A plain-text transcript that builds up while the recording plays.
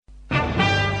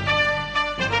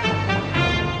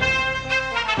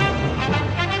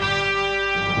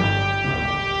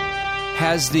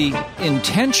Has the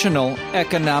intentional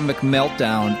economic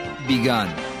meltdown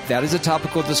begun? That is a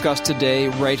topic we'll discuss today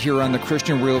right here on the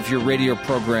Christian Worldview radio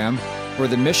program, where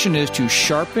the mission is to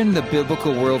sharpen the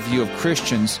biblical worldview of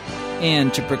Christians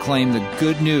and to proclaim the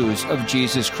good news of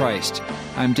Jesus Christ.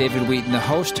 I'm David Wheaton, the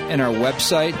host, and our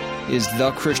website is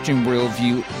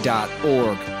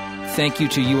thechristianworldview.org. Thank you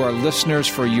to you, our listeners,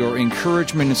 for your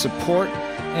encouragement and support,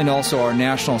 and also our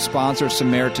national sponsor,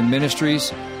 Samaritan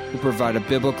Ministries, who provide a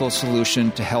biblical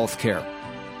solution to health care.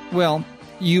 Well,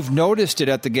 you've noticed it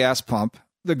at the gas pump,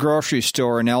 the grocery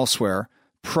store, and elsewhere.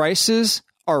 Prices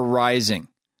are rising.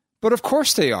 But of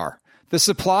course they are. The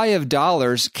supply of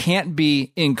dollars can't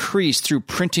be increased through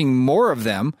printing more of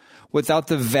them without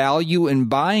the value and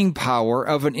buying power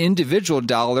of an individual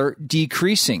dollar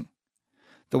decreasing.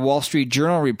 The Wall Street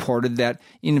Journal reported that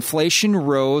inflation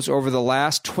rose over the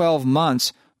last 12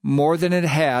 months more than it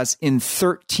has in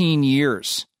 13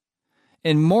 years.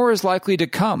 And more is likely to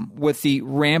come with the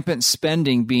rampant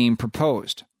spending being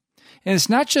proposed. And it's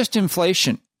not just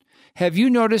inflation. Have you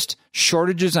noticed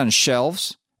shortages on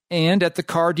shelves and at the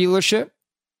car dealership?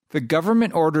 The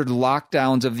government-ordered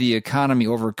lockdowns of the economy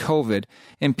over COVID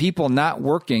and people not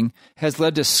working has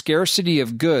led to scarcity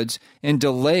of goods and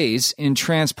delays in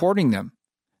transporting them.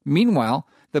 Meanwhile,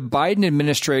 the Biden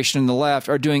administration and the left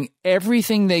are doing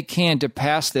everything they can to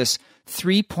pass this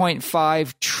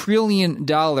 $3.5 trillion,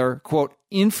 quote,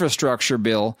 infrastructure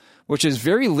bill, which is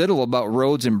very little about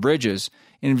roads and bridges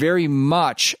and very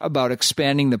much about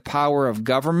expanding the power of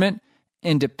government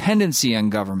and dependency on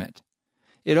government.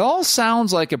 It all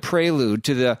sounds like a prelude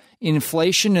to the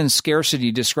inflation and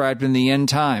scarcity described in the end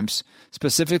times,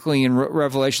 specifically in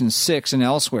Revelation 6 and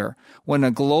elsewhere, when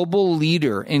a global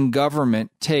leader in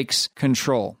government takes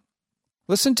control.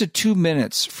 Listen to 2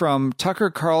 minutes from Tucker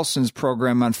Carlson's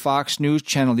program on Fox News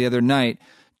Channel the other night,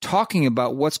 talking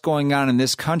about what's going on in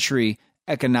this country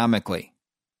economically.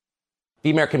 The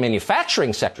American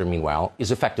manufacturing sector, meanwhile,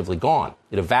 is effectively gone.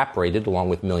 It evaporated along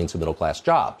with millions of middle-class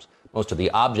jobs. Most of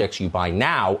the objects you buy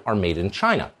now are made in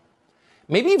China.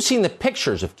 Maybe you've seen the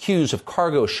pictures of queues of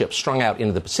cargo ships strung out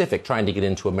into the Pacific trying to get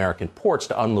into American ports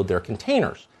to unload their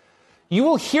containers. You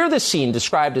will hear the scene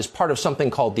described as part of something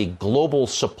called the global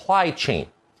supply chain,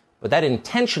 but that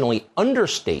intentionally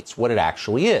understates what it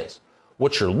actually is.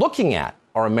 What you're looking at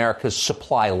are America's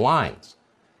supply lines.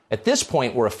 At this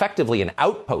point, we're effectively an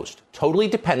outpost, totally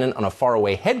dependent on a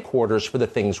faraway headquarters for the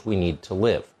things we need to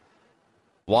live.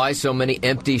 Why so many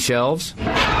empty shelves?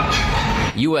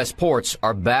 U.S. ports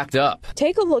are backed up.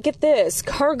 Take a look at this.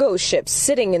 Cargo ships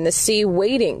sitting in the sea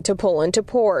waiting to pull into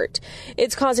port.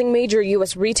 It's causing major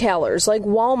U.S. retailers like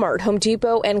Walmart, Home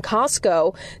Depot, and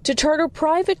Costco to charter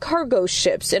private cargo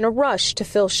ships in a rush to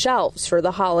fill shelves for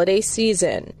the holiday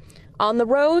season. On the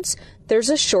roads, there's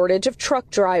a shortage of truck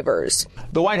drivers.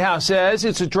 The White House says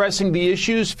it's addressing the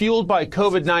issues fueled by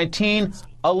COVID-19,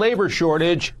 a labor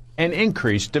shortage, and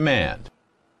increased demand.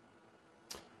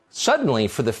 Suddenly,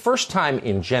 for the first time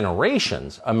in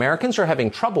generations, Americans are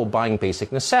having trouble buying basic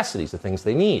necessities, the things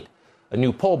they need. A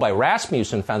new poll by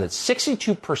Rasmussen found that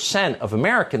 62% of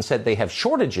Americans said they have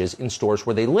shortages in stores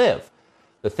where they live.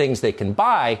 The things they can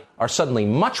buy are suddenly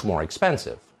much more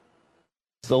expensive.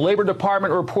 The Labor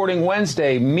Department reporting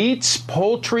Wednesday, meats,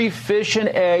 poultry, fish, and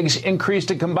eggs increased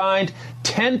a combined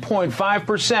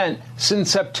 10.5%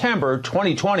 since September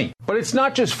 2020. But it's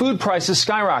not just food prices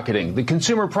skyrocketing. The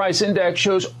Consumer Price Index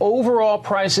shows overall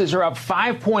prices are up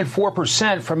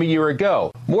 5.4% from a year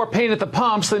ago. More pain at the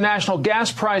pumps. The national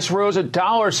gas price rose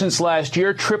 $1 since last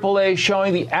year. AAA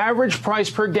showing the average price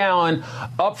per gallon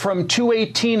up from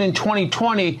 $2.18 in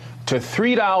 2020 to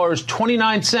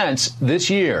 $3.29 this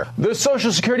year. The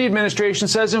Social Security Administration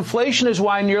says inflation is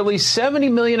why nearly 70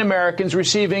 million Americans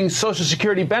receiving Social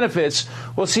Security benefits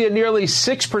will see a nearly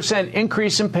 6%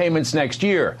 increase in payments next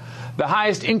year, the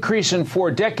highest increase in 4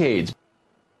 decades.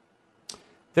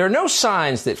 There are no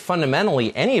signs that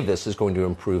fundamentally any of this is going to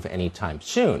improve anytime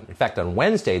soon. In fact, on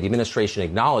Wednesday, the administration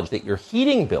acknowledged that your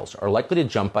heating bills are likely to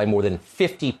jump by more than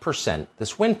 50%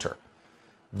 this winter.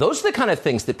 Those are the kind of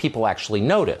things that people actually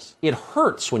notice. It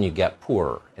hurts when you get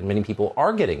poorer, and many people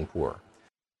are getting poorer.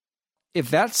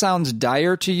 If that sounds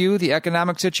dire to you, the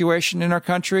economic situation in our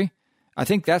country, I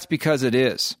think that's because it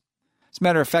is. As a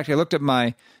matter of fact, I looked at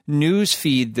my news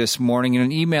feed this morning in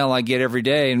an email I get every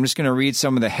day. I'm just going to read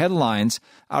some of the headlines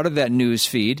out of that news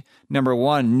feed. Number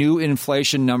one, new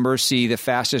inflation numbers see the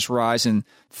fastest rise in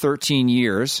 13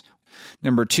 years.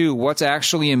 Number two, what's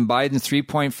actually in Biden's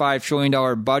 $3.5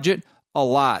 trillion budget? A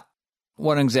lot.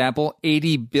 One example,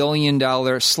 $80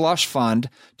 billion slush fund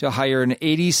to hire an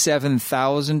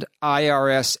 87,000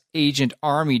 IRS agent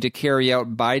army to carry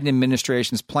out Biden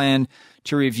administration's plan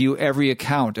to review every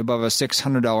account above a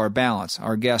 $600 balance.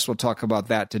 Our guest will talk about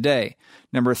that today.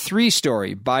 Number 3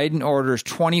 story, Biden orders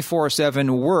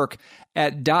 24/7 work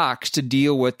at docks to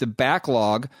deal with the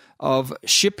backlog of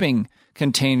shipping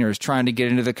containers trying to get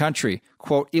into the country.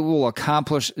 Quote, it will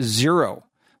accomplish zero.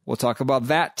 We'll talk about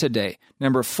that today.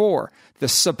 Number 4, the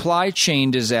supply chain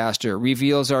disaster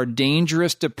reveals our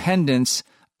dangerous dependence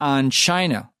on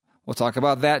China. We'll talk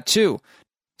about that too.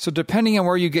 So depending on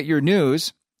where you get your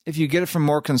news, if you get it from a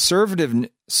more conservative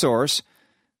source,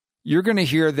 you're going to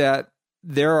hear that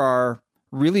there are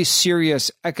really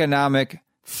serious economic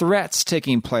threats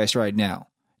taking place right now.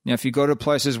 Now, if you go to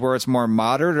places where it's more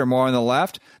moderate or more on the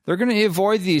left, they're going to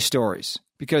avoid these stories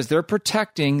because they're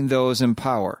protecting those in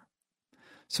power.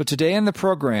 So today on the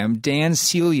program, Dan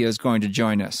CELIA is going to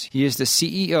join us. He is the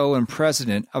CEO and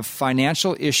president of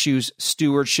Financial Issues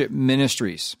Stewardship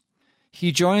Ministries.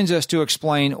 He joins us to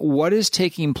explain what is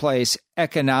taking place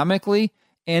economically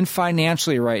and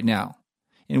financially right now.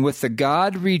 And with the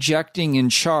God rejecting in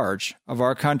charge of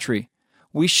our country,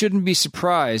 we shouldn't be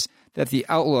surprised that the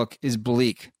outlook is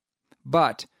bleak.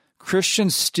 But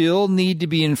Christians still need to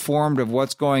be informed of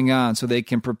what's going on so they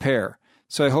can prepare.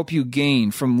 So I hope you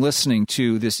gain from listening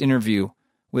to this interview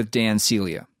with Dan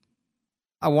CELIA.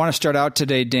 I want to start out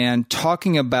today, Dan,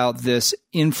 talking about this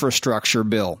infrastructure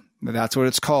bill. That's what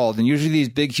it's called. And usually these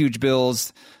big, huge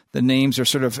bills, the names are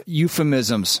sort of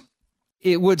euphemisms.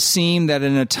 It would seem that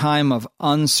in a time of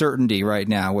uncertainty right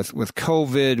now, with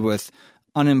COVID, with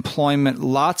unemployment,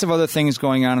 lots of other things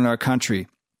going on in our country,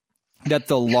 that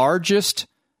the largest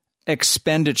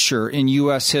expenditure in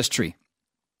U.S. history,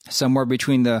 somewhere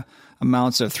between the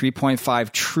amounts of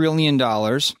 $3.5 trillion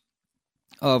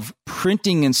of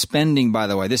printing and spending, by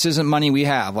the way. This isn't money we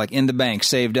have, like in the bank,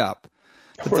 saved up.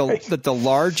 That the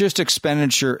largest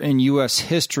expenditure in U.S.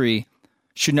 history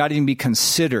should not even be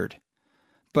considered.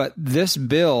 But this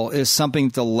bill is something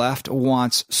the left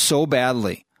wants so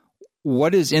badly.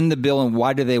 What is in the bill and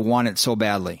why do they want it so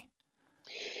badly?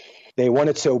 They want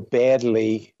it so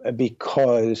badly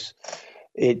because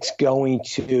it's going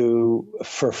to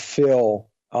fulfill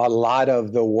a lot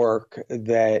of the work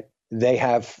that they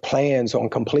have plans on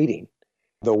completing.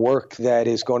 The work that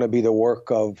is going to be the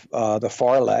work of the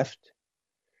far left.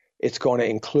 It's going to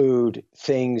include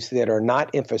things that are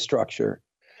not infrastructure.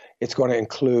 It's going to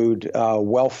include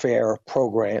welfare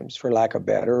programs, for lack of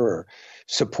better, or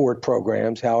support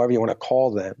programs, however you want to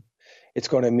call them. It's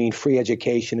going to mean free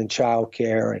education and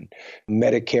childcare and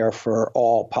Medicare for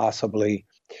all, possibly.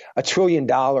 $1 trillion,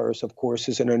 of course,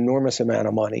 is an enormous amount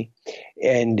of money,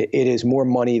 and it is more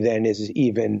money than is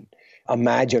even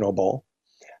imaginable.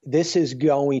 This is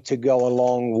going to go a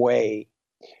long way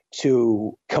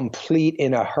to complete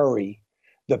in a hurry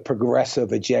the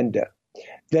progressive agenda.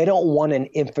 They don't want an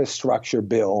infrastructure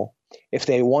bill. If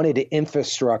they wanted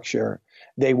infrastructure,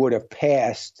 they would have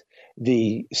passed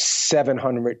the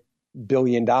 $700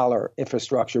 billion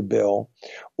infrastructure bill,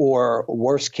 or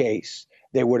worst case,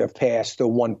 they would have passed the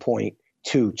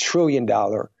 $1.2 trillion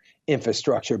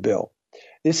infrastructure bill.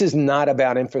 This is not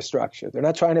about infrastructure. They're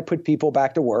not trying to put people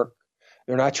back to work.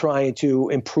 They're not trying to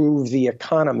improve the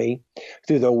economy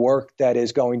through the work that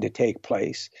is going to take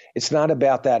place. It's not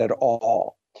about that at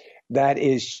all. That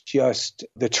is just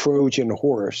the Trojan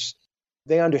horse.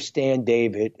 They understand,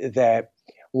 David, that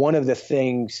one of the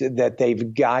things that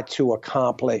they've got to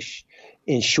accomplish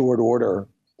in short order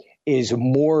is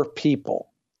more people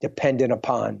dependent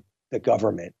upon the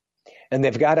government. And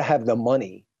they've got to have the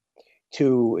money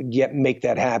to make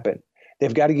that happen.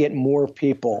 They've got to get more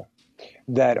people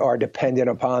that are dependent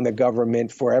upon the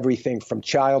government for everything from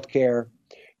childcare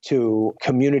to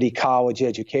community college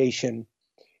education,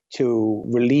 to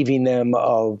relieving them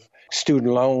of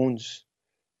student loans,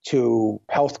 to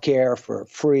health care for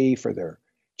free for their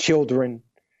children,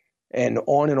 and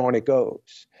on it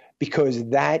goes, because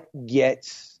that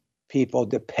gets people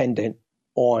dependent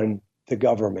on the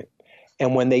government.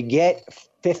 And when they get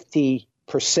 50%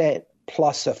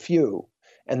 plus a few,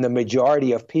 and the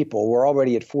majority of people, we're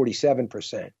already at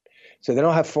 47%, so they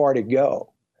don't have far to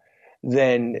go,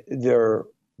 then their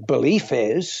belief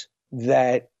is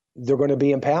that they're going to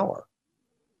be in power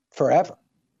forever.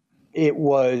 It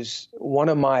was one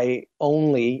of my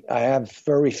I have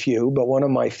very few, but one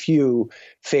of my few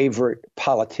favorite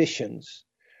politicians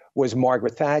was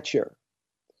Margaret Thatcher.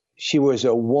 She was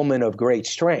a woman of great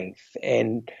strength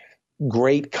and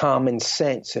great common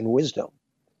sense and wisdom.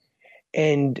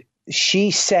 And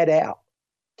she set out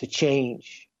to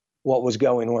change what was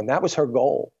going on. That was her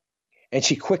goal. And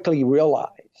she quickly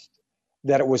realized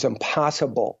that it was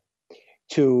impossible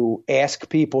to ask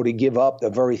people to give up the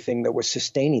very thing that was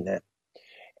sustaining them.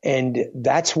 And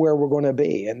that's where we're going to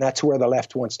be. And that's where the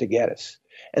left wants to get us.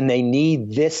 And they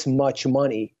need this much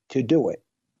money to do it.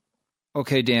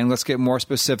 Okay, Dan, let's get more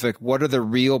specific. What are the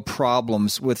real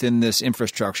problems within this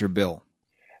infrastructure bill?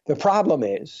 The problem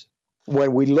is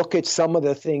when we look at some of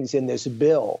the things in this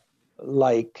bill,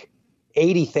 like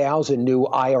 80,000 new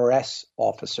IRS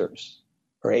officers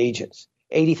or agents,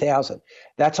 80,000.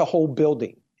 That's a whole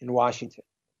building in Washington.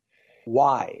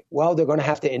 Why? Well, they're going to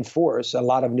have to enforce a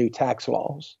lot of new tax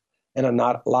laws and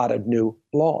a lot of new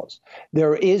laws.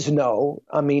 There is no,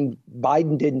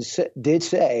 Biden did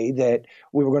say that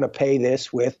we were going to pay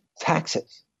this with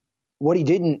taxes. What he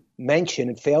didn't mention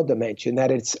and failed to mention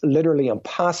that it's literally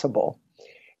impossible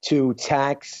to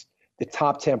tax the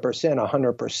top 10%,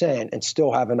 100%, and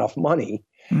still have enough money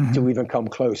to even come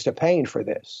close to paying for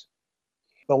this.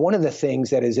 But one of the things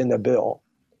that is in the bill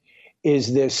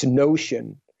is this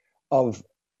notion of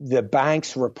the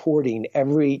banks reporting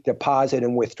every deposit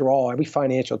and withdrawal, every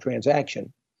financial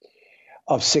transaction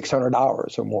of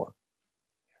 $600 or more.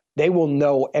 They will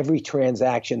know every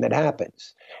transaction that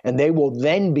happens. And they will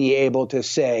then be able to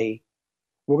say,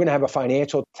 we're going to have a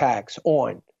financial tax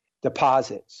on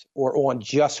deposits or on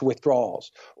just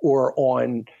withdrawals or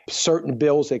on certain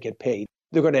bills that get paid.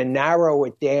 They're going to narrow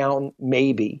it down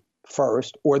maybe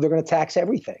first, or they're going to tax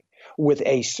everything with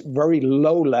a very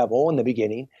low level in the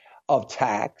beginning of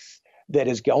tax that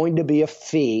is going to be a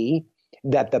fee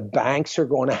that the banks are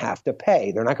going to have to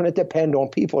pay. They're not going to depend on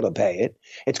people to pay it.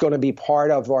 It's going to be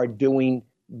part of our doing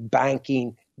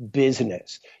banking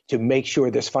business to make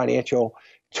sure this financial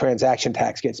transaction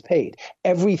tax gets paid.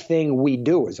 Everything we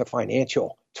do is a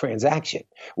financial transaction.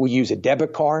 We use a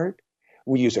debit card.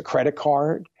 We use a credit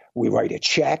card. We write a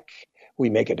check. We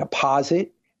make a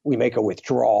deposit. We make a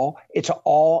withdrawal. It's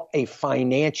all a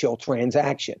financial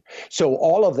transaction. So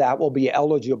all of that will be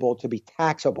eligible to be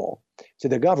taxable to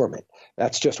the government.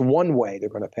 That's just one way they're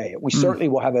going to pay it. We certainly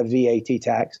will have a VAT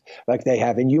tax like they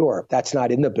have in Europe. That's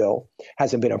not in the bill.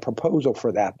 Hasn't been a proposal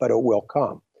for that, but it will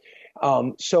come.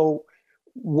 So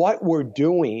what we're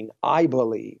doing, I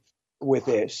believe, with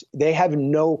this, they have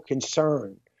no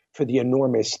concern for the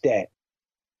enormous debt.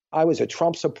 I was a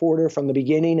Trump supporter from the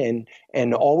beginning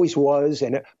and always was,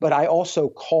 but I also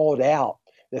called out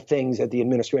the things that the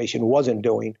administration wasn't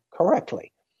doing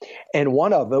correctly. And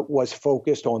one of it was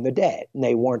focused on the debt, and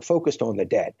they weren't focused on the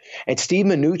debt. And Steve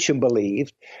Mnuchin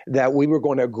believed that we were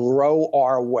going to grow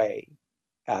our way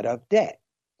out of debt.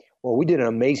 Well, we did an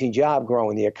amazing job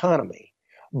growing the economy.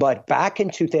 But back in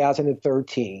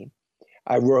 2013,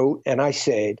 I wrote and I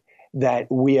said that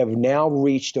we have now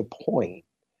reached a point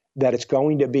that it's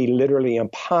going to be literally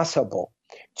impossible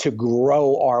to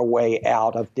grow our way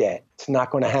out of debt. It's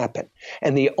not going to happen.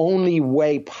 And the only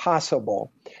way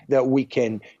possible that we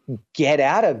can get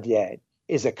out of debt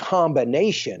is a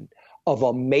combination of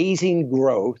amazing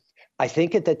growth. I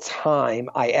think at the time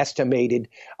I estimated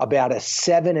about a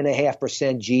 7.5%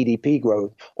 GDP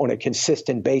growth on a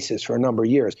consistent basis for a number of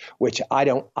years, which I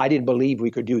didn't believe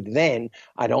we could do then.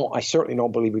 I certainly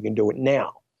don't believe we can do it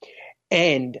now.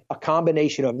 And a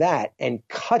combination of that and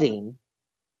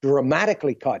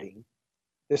dramatically cutting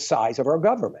the size of our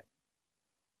government,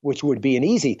 which would be an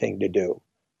easy thing to do,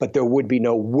 but there would be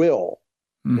no will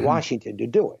in Washington to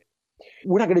do it.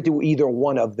 We're not going to do either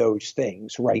one of those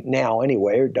things right now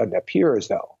anyway. It doesn't appear as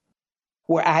though.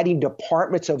 We're adding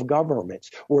departments of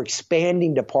governments. We're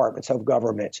expanding departments of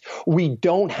governments. We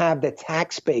don't have the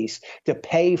tax base to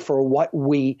pay for what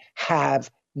we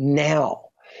have now.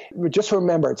 Just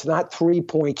remember, it's not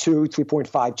 3.2,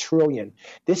 3.5 trillion.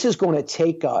 This is going to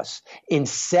take us in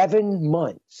 7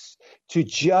 months to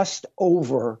just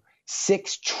over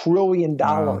 $6 trillion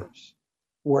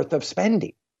worth of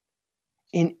spending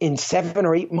in 7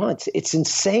 or 8 months. It's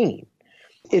insane.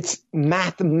 It's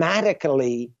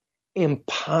mathematically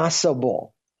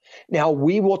impossible. Now,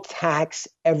 we will tax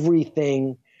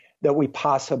everything that we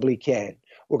possibly can.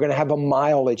 We're going to have a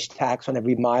mileage tax on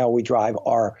every mile we drive.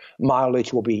 Our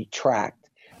mileage will be tracked.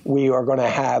 We are going to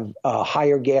have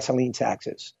higher gasoline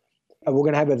taxes. We're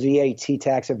going to have a VAT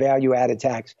tax, a value-added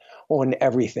tax on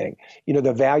everything. You know,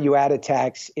 the value-added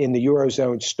tax in the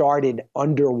Eurozone started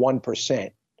under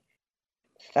 1%.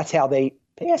 That's how they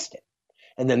passed it.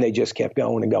 And then they just kept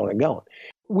going and going and going.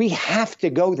 We have to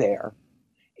go there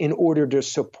in order to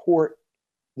support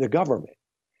the government.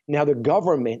 Now, the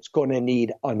government's going to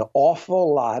need an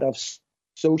awful lot of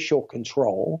social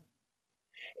control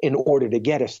in order to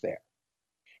get us there.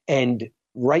 And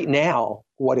right now,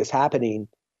 what is happening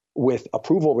with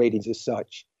approval ratings as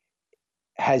such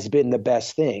has been the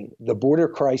best thing. The border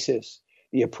crisis,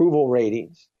 the approval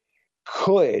ratings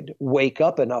could wake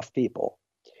up enough people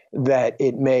that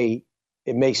it may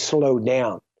slow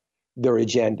down their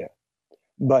agenda.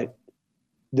 But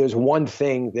there's one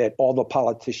thing that all the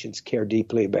politicians care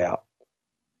deeply about,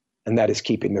 and that is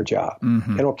keeping their job.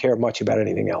 Mm-hmm. They don't care much about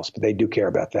anything else, but they do care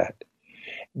about that.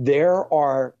 There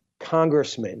are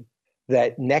congressmen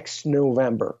that next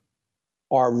November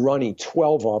are running,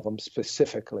 12 of them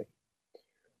specifically,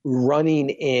 running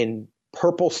in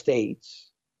purple states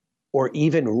or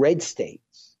even red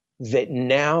states that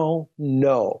now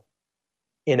know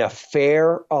in a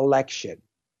fair election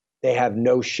they have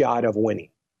no shot of winning,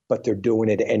 but they're doing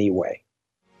it anyway.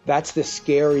 That's the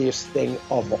scariest thing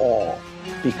of all,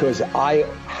 because I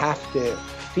have to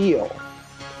feel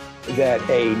that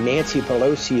a Nancy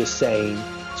Pelosi is saying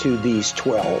to these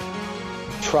 12,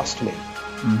 trust me,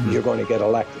 you're going to get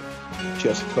elected.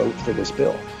 Just vote for this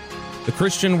bill. The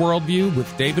Christian Worldview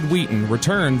with David Wheaton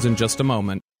returns in just a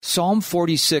moment. Psalm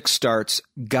 46 starts,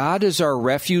 God is our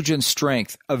refuge and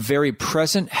strength, a very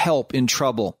present help in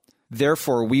trouble.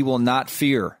 Therefore we will not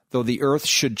fear, though the earth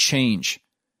should change.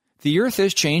 The earth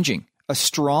is changing. A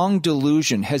strong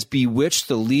delusion has bewitched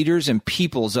the leaders and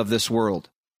peoples of this world.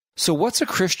 So what's a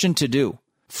Christian to do?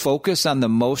 Focus on the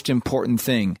most important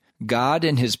thing, God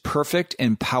and His perfect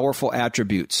and powerful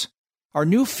attributes. Our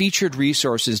new featured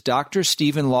resource is Dr.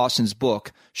 Stephen Lawson's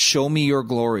book, Show Me Your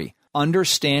Glory,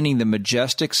 Understanding the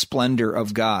Majestic Splendor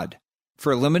of God.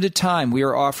 For a limited time, we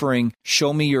are offering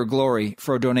Show Me Your Glory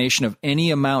for a donation of any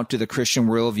amount to the Christian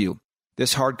Worldview.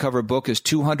 This hardcover book is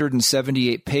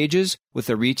 278 pages with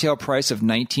a retail price of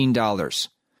 $19.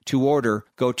 To order,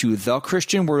 go to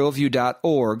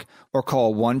thechristianworldview.org or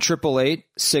call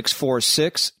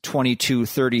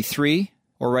 1-888-646-2233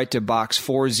 or write to Box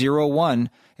 401,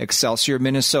 Excelsior,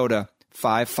 Minnesota,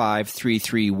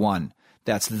 55331.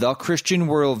 That's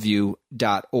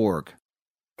thechristianworldview.org.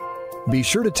 Be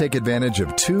sure to take advantage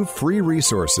of 2 free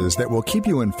resources that will keep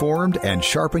you informed and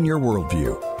sharpen your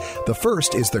worldview. The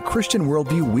first is the Christian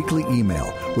Worldview Weekly Email,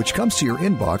 which comes to your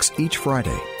inbox each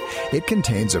Friday. It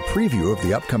contains a preview of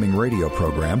the upcoming radio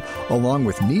program, along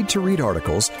with need-to-read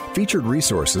articles, featured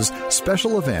resources,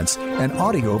 special events, and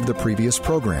audio of the previous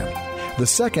program. The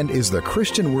second is the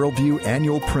Christian Worldview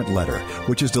Annual Print Letter,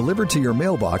 which is delivered to your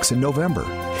mailbox in November.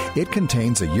 It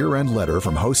contains a year-end letter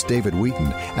from host David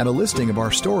Wheaton and a listing of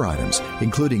our store items,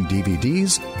 including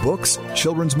DVDs, books,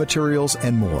 children's materials,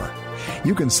 and more.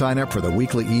 You can sign up for the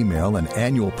weekly email and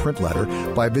annual print letter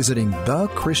by visiting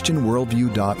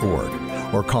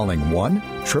thechristianworldview.org or calling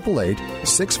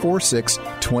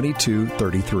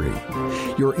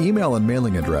 1-888-646-2233. Your email and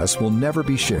mailing address will never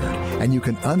be shared, and you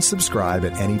can unsubscribe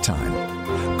at any time.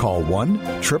 Call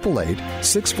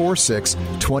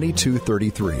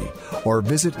 1-888-646-2233 or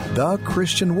visit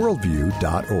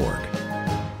thechristianworldview.org.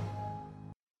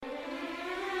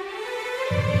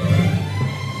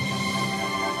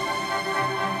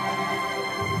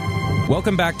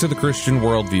 Welcome back to the Christian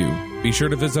Worldview. Be sure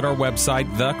to visit our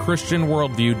website,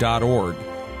 thechristianworldview.org,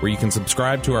 where you can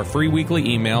subscribe to our free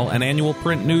weekly email and annual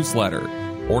print newsletter,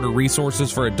 order resources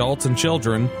for adults and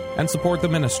children, and support the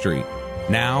ministry.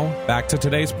 Now, back to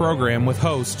today's program with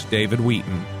host David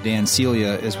Wheaton. Dan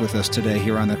CELIA is with us today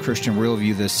here on the Christian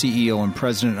Worldview, the CEO and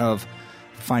president of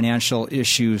Financial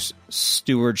Issues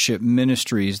Stewardship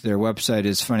Ministries. Their website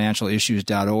is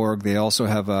financialissues.org. They also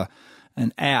have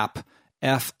an app,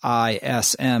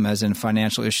 FISM, as in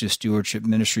Financial Issues Stewardship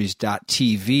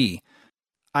Ministries.tv.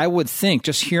 I would think,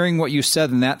 just hearing what you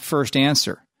said in that first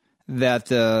answer, that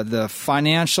the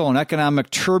financial and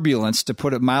economic turbulence, to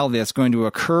put it mildly, that's going to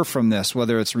occur from this,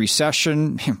 whether it's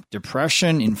recession,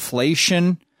 depression,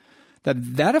 inflation,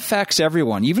 that affects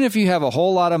everyone. Even if you have a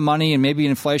whole lot of money and maybe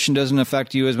inflation doesn't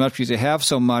affect you as much because you have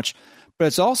so much, but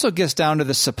it also gets down to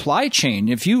the supply chain.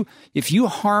 If you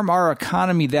harm our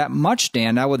economy that much,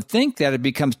 Dan, I would think that it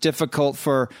becomes difficult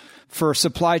for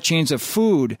supply chains of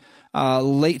food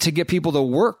to get people to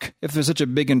work. If there's such a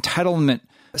big entitlement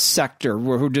sector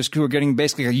who are getting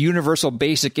basically a universal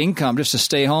basic income just to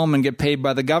stay home and get paid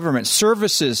by the government.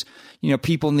 Services,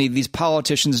 people need, these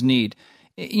politicians need.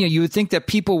 You would think that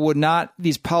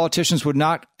these politicians would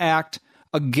not act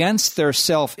against their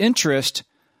self-interest.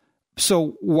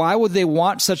 So why would they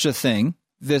want such a thing,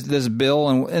 this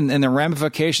bill and the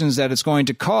ramifications that it's going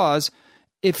to cause,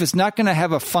 if it's not going to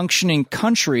have a functioning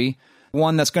country,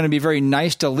 one that's going to be very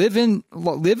nice to live in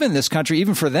this country,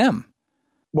 even for them?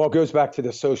 Well, it goes back to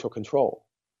the social control,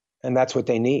 and that's what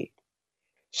they need.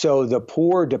 So the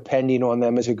poor depending on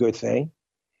them is a good thing.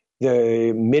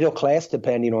 The middle class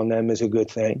depending on them is a good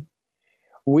thing.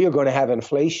 We are going to have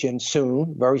inflation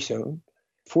soon, very soon.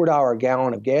 $4 a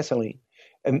gallon of gasoline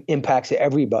impacts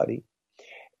everybody.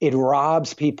 It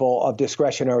robs people of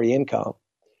discretionary income.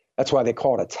 That's why they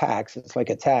call it a tax. It's like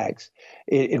a tax.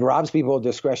 It robs people of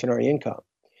discretionary income.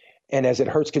 And as it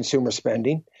hurts consumer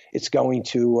spending, it's going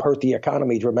to hurt the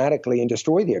economy dramatically and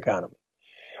destroy the economy.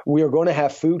 We are going to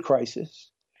have food crisis.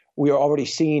 We are already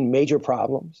seeing major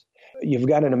problems. You've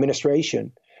got an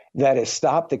administration that has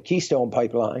stopped the Keystone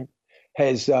Pipeline,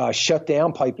 has shut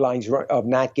down pipelines of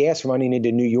nat gas running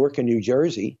into New York and New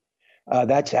Jersey.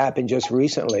 That's happened just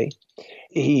recently.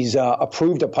 He's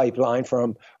approved a pipeline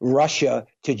from Russia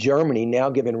to Germany, now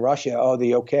giving Russia,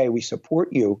 okay, we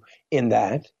support you in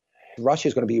that. Russia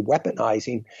is going to be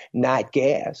weaponizing nat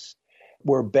gas.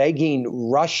 We're begging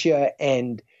Russia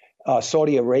and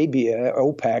Saudi Arabia,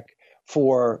 OPEC,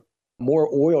 for more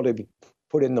oil to be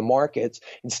put in the markets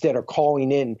instead of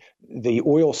calling in the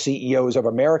oil CEOs of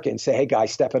America and say, hey,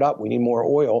 guys, step it up. We need more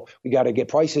oil. We got to get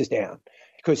prices down,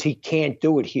 because he can't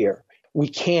do it here. We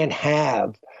can't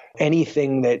have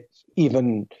anything that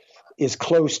even is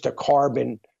close to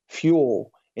carbon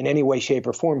fuel in any way, shape,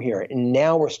 or form here. And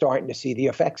now we're starting to see the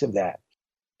effects of that.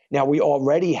 Now, we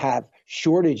already have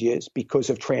shortages because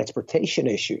of transportation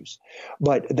issues,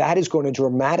 but that is going to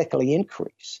dramatically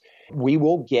increase. We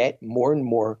will get more and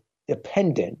more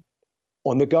dependent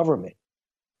on the government.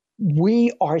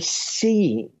 We are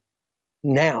seeing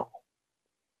now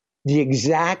the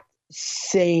exact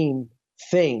same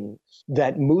things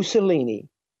that Mussolini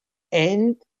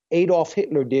and Adolf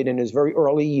Hitler did in his very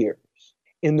early years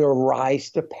in their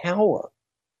rise to power.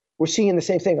 We're seeing the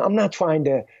same thing. I'm not trying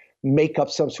to make up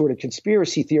some sort of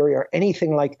conspiracy theory or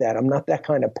anything like that. I'm not that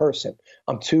kind of person.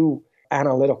 I'm too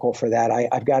analytical for that.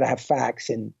 I've got to have facts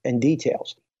and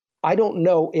details. I don't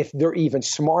know if they're even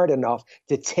smart enough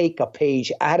to take a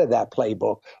page out of that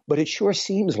playbook, but it sure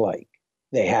seems like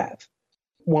they have.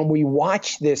 When we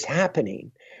watch this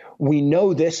happening, we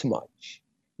know this much.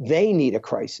 They need a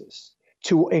crisis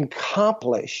to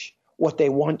accomplish what they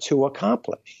want to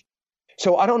accomplish.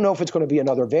 So I don't know if it's going to be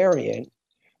another variant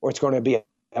or it's going to be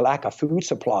a lack of food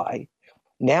supply.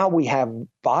 Now we have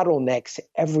bottlenecks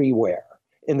everywhere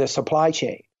in the supply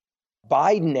chain.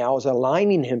 Biden now is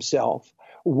aligning himself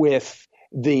with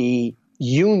the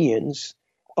unions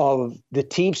of the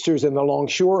Teamsters and the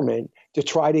longshoremen to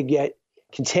try to get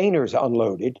containers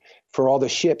unloaded for all the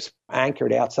ships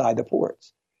anchored outside the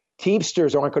ports.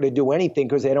 Teamsters aren't going to do anything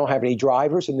because they don't have any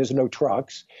drivers and there's no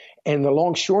trucks. And the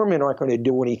longshoremen aren't going to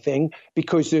do anything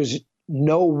because there's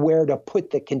nowhere to put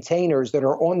the containers that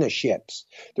are on the ships.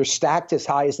 They're stacked as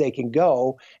high as they can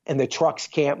go, and the trucks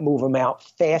can't move them out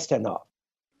fast enough.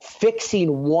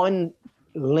 Fixing one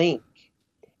link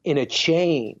in a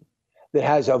chain that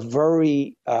has a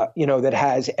very, that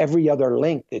has every other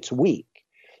link that's weak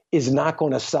is not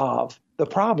going to solve the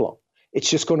problem. It's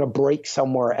just going to break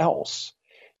somewhere else.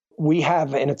 We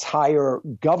have an entire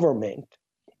government,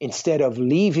 instead of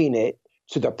leaving it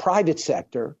to the private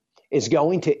sector, is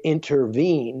going to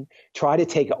intervene, try to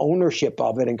take ownership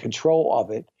of it and control of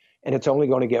it. And it's only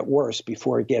going to get worse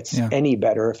before it gets any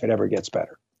better, if it ever gets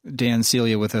better. Dan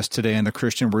CELIA with us today on the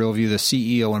Christian Worldview, the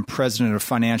CEO and president of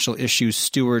Financial Issues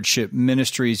Stewardship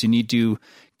Ministries. You need to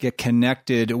get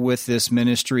connected with this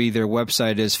ministry. Their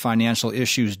website is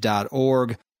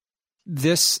financialissues.org.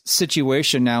 This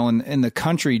situation now in the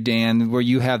country, Dan, where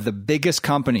you have the biggest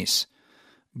companies,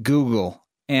 Google,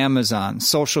 Amazon,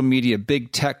 social media,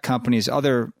 big tech companies,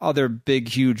 other big,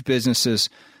 huge businesses,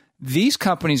 these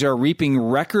companies are reaping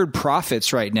record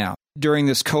profits right now. During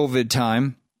this COVID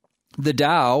time, the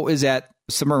Dow is at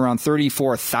somewhere around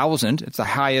 34,000. It's the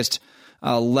highest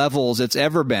levels it's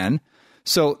ever been.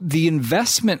 So the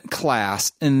investment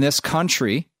class in this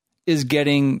country is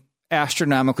getting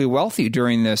astronomically wealthy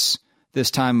during this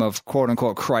time of quote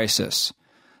unquote crisis.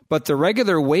 But the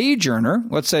regular wage earner,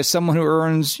 let's say someone who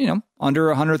earns, under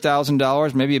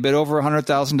 $100,000, maybe a bit over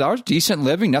 $100,000, decent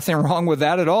living, nothing wrong with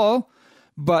that at all.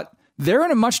 But they're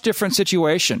in a much different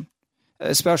situation,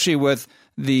 especially with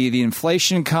the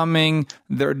inflation coming.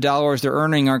 Their dollars they're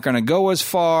earning aren't going to go as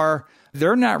far.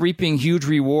 They're not reaping huge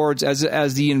rewards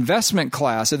as the investment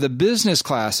class, or the business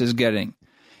class is getting.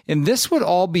 And this would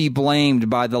all be blamed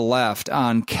by the left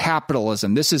on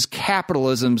capitalism. This is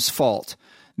capitalism's fault.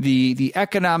 The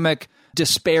economic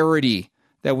disparity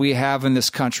that we have in this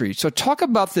country. So talk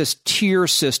about this tier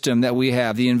system that we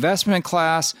have, the investment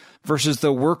class versus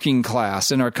the working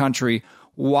class in our country,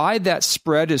 why that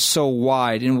spread is so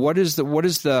wide, and what is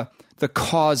the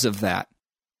cause of that?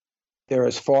 There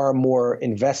is far more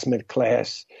investment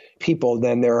class people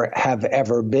than there have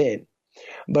ever been.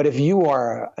 But if you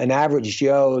are an average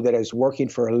Joe that is working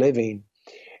for a living,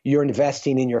 you're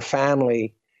investing in your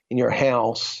family, in your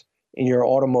house, in your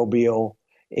automobile,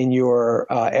 in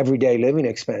your everyday living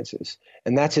expenses.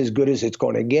 And that's as good as it's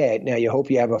going to get. Now, you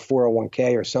hope you have a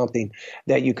 401k or something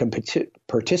that you can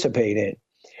participate in.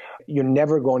 You're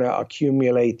never going to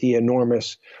accumulate the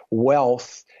enormous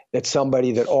wealth that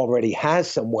somebody that already has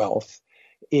some wealth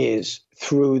is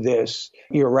through this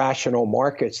irrational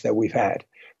markets that we've had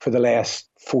for the last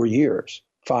 4 years,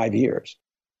 5 years.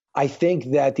 I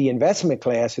think that the investment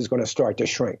class is going to start to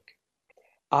shrink.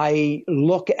 I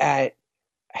look at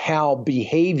how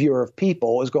behavior of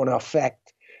people is going to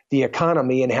affect the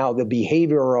economy and how the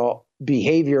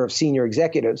behavior of senior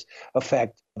executives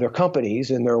affect their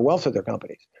companies and their wealth of their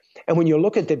companies. And when you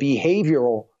look at the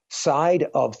behavioral side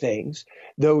of things,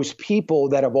 those people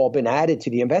that have all been added to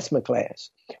the investment class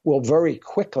will very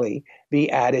quickly be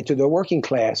added to the working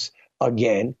class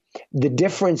again. The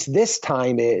difference this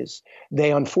time is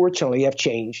they unfortunately have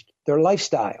changed their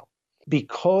lifestyle.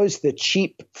 Because the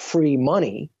cheap free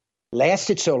money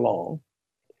lasted so long,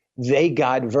 they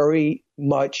got very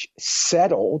much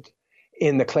settled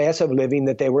in the class of living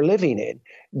that they were living in,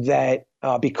 that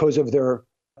because of their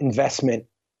investment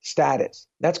status.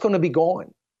 That's going to be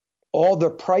gone. All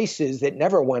the prices that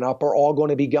never went up are all going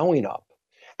to be going up.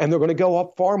 And they're going to go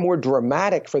up far more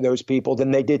dramatic for those people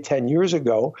than they did 10 years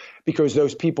ago, because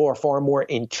those people are far more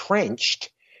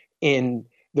entrenched in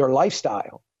their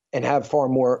lifestyle and have far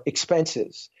more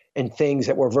expenses and things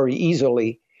that were very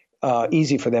easy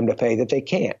for them to pay that they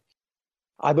can't.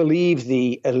 I believe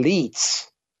the elites,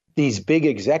 these big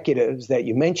executives that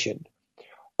you mentioned,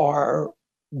 are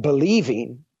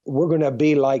believing we're going to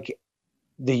be like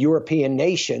the European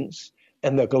nations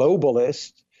and the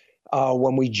globalists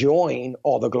when we join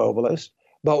all the globalists,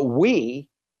 but we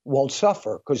won't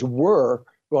suffer because we're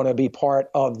going to be part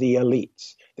of the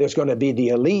elites. There's going to be the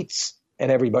elites and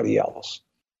everybody else.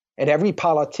 And every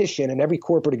politician and every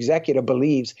corporate executive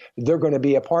believes they're going to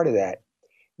be a part of that.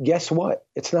 Guess what?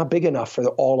 It's not big enough for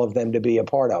all of them to be a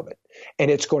part of it. And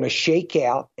it's going to shake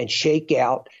out and shake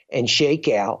out and shake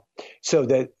out so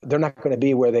that they're not going to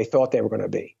be where they thought they were going to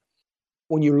be.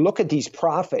 When you look at these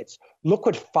profits, look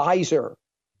what Pfizer,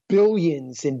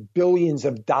 billions and billions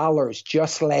of dollars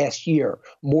just last year,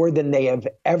 more than they have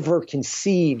ever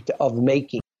conceived of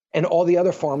making. And all the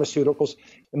other pharmaceuticals,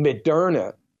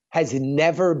 Moderna has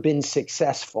never been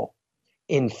successful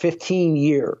in 15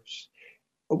 years,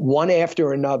 one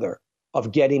after another,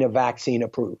 of getting a vaccine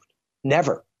approved.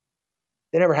 Never.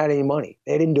 They never had any money.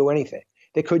 They didn't do anything.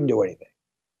 They couldn't do anything.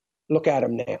 Look at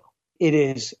them now. It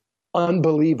is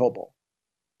unbelievable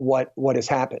what has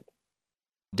happened.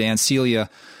 Dan CELIA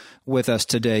with us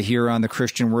today here on the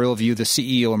Christian Worldview, the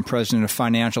CEO and president of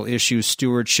Financial Issues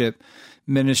Stewardship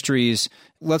Ministries.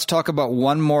 Let's talk about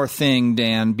one more thing,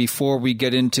 Dan, before we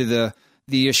get into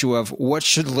the issue of what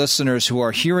should listeners who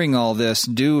are hearing all this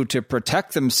do to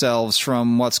protect themselves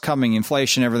from what's coming,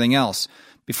 inflation, everything else.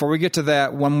 Before we get to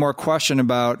that, one more question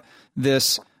about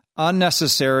this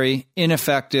unnecessary,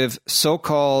 ineffective,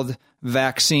 so-called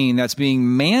vaccine that's being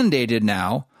mandated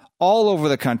now all over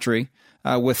the country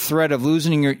with threat of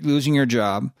losing your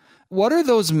job. What are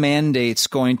those mandates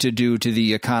going to do to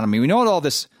the economy? We know what all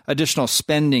this additional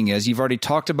spending is. You've already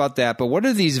talked about that. But what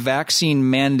are these vaccine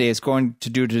mandates going to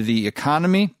do to the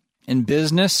economy and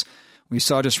business? We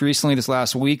saw just recently, this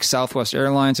last week, Southwest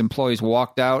Airlines employees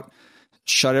walked out,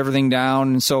 shut everything down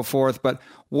and so forth. But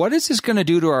what is this going to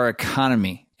do to our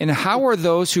economy? And how are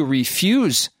those who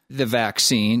refuse the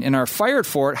vaccine and are fired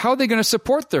for it, how are they going to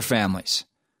support their families?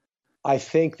 I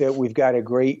think that we've got a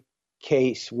great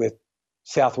case with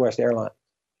Southwest Airlines.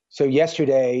 So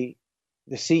yesterday,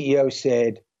 the CEO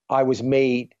said, I was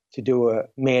made to do a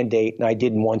mandate and I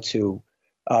didn't want to.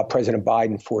 President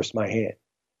Biden forced my hand.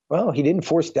 Well, he didn't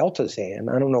force Delta's hand.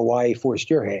 I don't know why he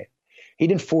forced your hand. He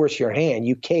didn't force your hand.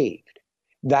 You caved.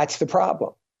 That's the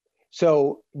problem.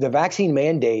 So the vaccine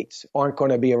mandates aren't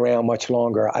going to be around much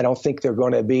longer. I don't think they're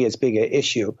going to be as big an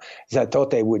issue as I thought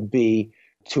they would be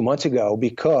 2 months ago,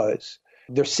 because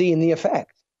they're seeing the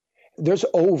effect. There's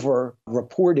over,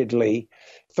 reportedly,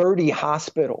 30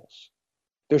 hospitals.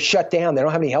 They're shut down. They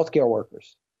don't have any healthcare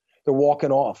workers. They're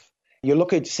walking off. You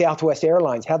look at Southwest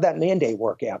Airlines, how'd that mandate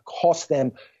work out? Cost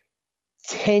them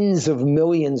tens of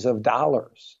millions of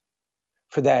dollars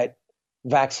for that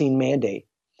vaccine mandate.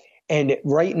 And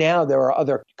right now, there are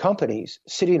other companies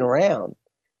sitting around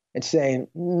and saying,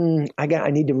 I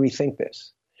need to rethink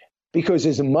this. Because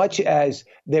as much as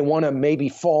they want to maybe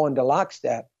fall into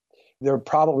lockstep, they're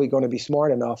probably going to be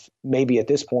smart enough, maybe at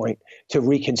this point, to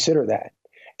reconsider that.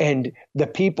 And the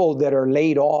people that are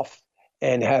laid off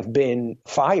and have been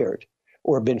fired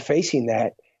or been facing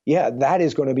that, that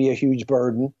is going to be a huge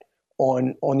burden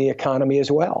on the economy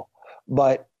as well.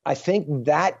 But I think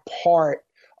that part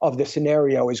of the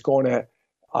scenario is going to,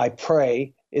 I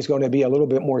pray, is going to be a little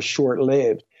bit more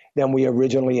short-lived than we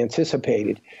originally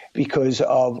anticipated because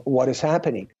of what is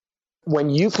happening. When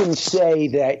you can say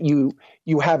that you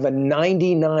have a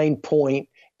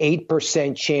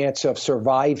 99.8% chance of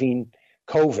surviving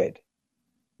COVID,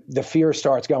 the fear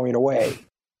starts going away.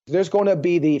 There's going to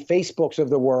be the Facebooks of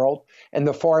the world and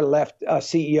the far left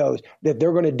CEOs that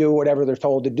they're going to do whatever they're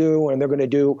told to do, and they're going to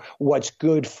do what's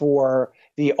good for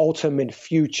the ultimate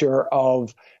future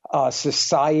of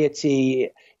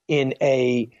society in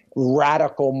a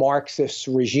radical Marxist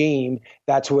regime.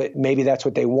 Maybe that's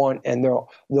what they want, and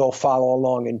they'll follow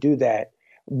along and do that.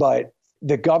 But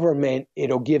the government,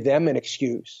 it'll give them an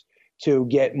excuse to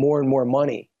get more and more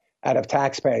money out of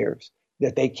taxpayers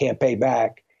that they can't pay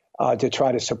back to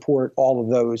try to support all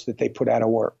of those that they put out of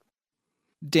work.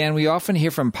 Dan, we often hear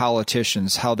from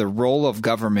politicians how the role of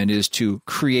government is to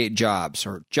create jobs,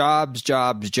 or jobs,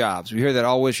 jobs, jobs. We hear that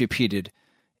always repeated.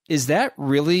 Is that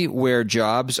really where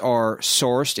jobs are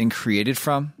sourced and created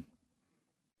from?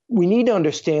 We need to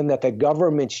understand that the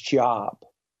government's job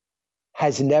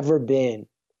has never been,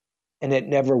 and it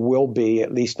never will be,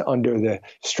 at least under the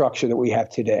structure that we have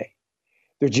today.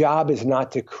 Their job is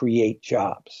not to create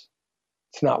jobs.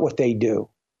 It's not what they do.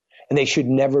 And they should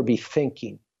never be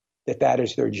thinking that that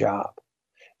is their job.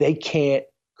 They can't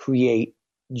create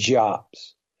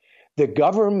jobs. The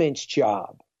government's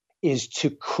job is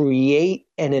to create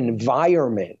an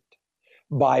environment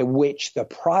by which the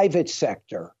private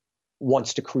sector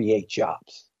wants to create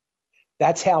jobs.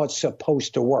 That's how it's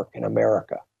supposed to work in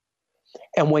America.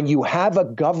 And when you have a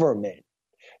government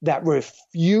that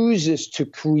refuses to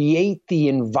create the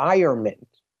environment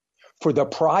for the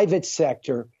private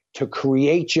sector to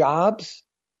create jobs,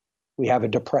 we have a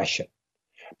depression,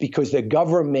 because the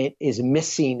government is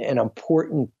missing an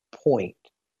important point.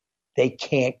 They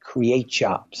can't create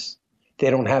jobs.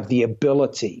 They don't have the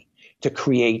ability to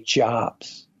create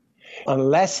jobs.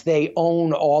 Unless they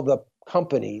own all the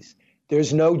companies,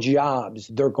 there's no jobs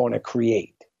they're going to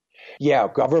create. Yeah,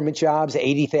 government jobs,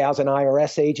 80,000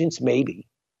 IRS agents, maybe.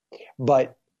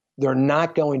 But they're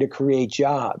not going to create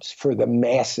jobs for the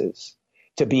masses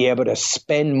to be able to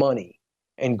spend money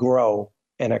and grow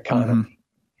an economy. Mm-hmm.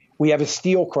 We have a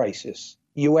steel crisis,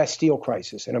 U.S. steel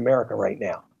crisis in America right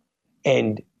now,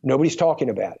 and nobody's talking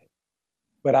about it.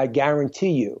 But I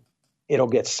guarantee you it'll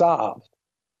get solved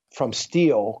from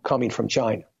steel coming from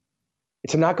China.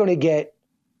 It's not going to get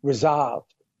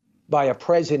resolved by a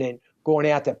president going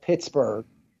out to Pittsburgh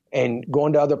and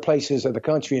going to other places of the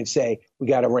country and say, we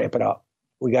got to ramp it up.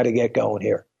 We got to get going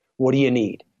here. What do you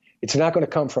need? It's not going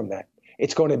to come from that.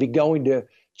 It's going to be going to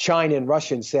China and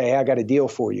Russia and say, hey, I got a deal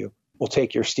for you. We'll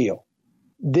take your steel.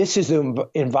 This is the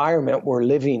environment we're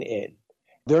living in.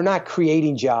 They're not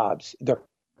creating jobs. They're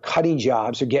cutting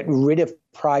jobs. They're getting rid of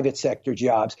private sector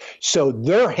jobs. So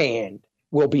their hand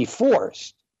will be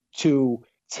forced to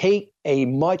take a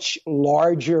much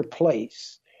larger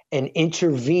place and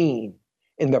intervene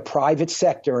in the private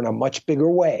sector in a much bigger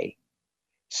way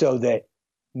so that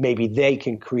maybe they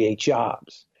can create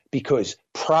jobs, because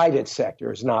private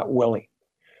sector is not willing.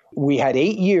 We had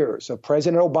 8 years of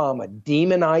President Obama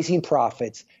demonizing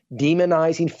profits,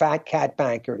 demonizing fat cat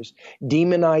bankers,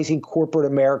 demonizing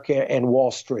corporate America and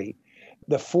Wall Street,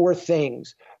 the four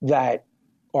things that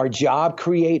are job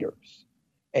creators.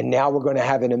 And now we're going to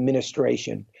have an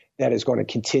administration that is going to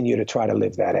continue to try to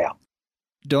live that out.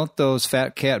 Don't those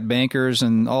fat cat bankers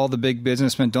and all the big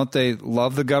businessmen, don't they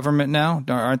love the government now?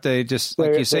 Aren't they just,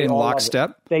 like you say, in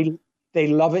lockstep? They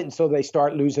love it until they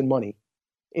start losing money.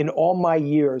 In all my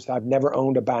years, I've never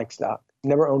owned a bank stock,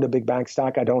 never owned a big bank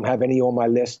stock. I don't have any on my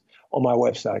list on my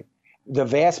website. The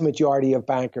vast majority of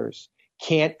bankers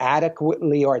can't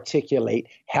adequately articulate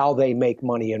how they make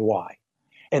money and why.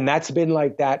 And that's been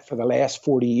like that for the last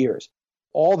 40 years.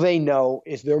 All they know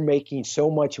is they're making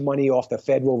so much money off the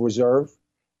Federal Reserve,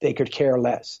 they could care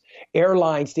less.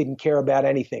 Airlines didn't care about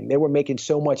anything. They were making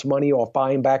so much money off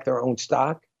buying back their own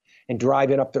stock and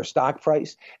driving up their stock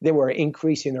price. They were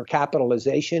increasing their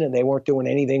capitalization, and they weren't doing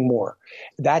anything more.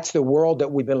 That's the world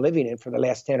that we've been living in for the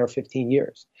last 10 or 15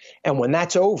 years. And when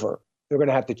that's over, they're going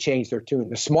to have to change their tune.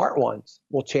 The smart ones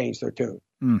will change their tune.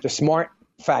 The smart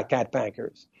fat cat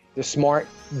bankers, the smart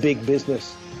big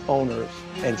business owners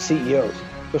and CEOs,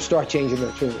 they'll start changing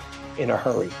their tune in a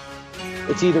hurry.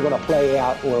 It's either going to play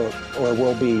out or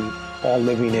we'll be all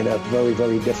living in a very,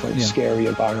 very different, scary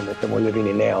environment than we're living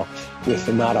in now, with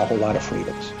not a whole lot of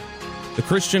freedoms. The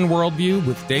Christian Worldview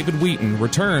with David Wheaton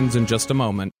returns in just a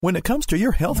moment. When it comes to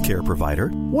your healthcare provider,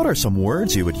 what are some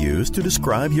words you would use to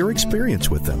describe your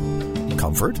experience with them?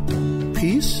 Comfort?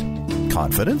 Peace?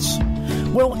 Confidence?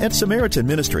 Well, at Samaritan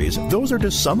Ministries, those are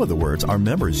just some of the words our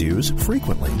members use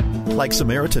frequently. Like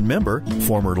Samaritan member,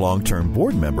 former long-term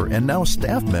board member, and now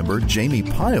staff member Jamie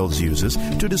Piles uses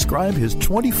to describe his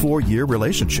 24-year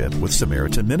relationship with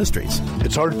Samaritan Ministries.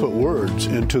 It's hard to put words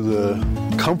into the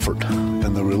comfort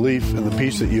and the relief and the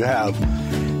peace that you have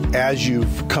as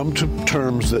you've come to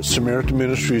terms that Samaritan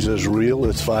Ministries is real,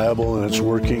 it's viable, and it's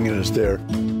working, and it's there.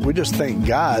 We just thank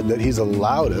God that He's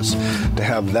allowed us to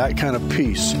have that kind of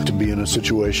peace, to be in a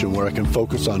situation where I can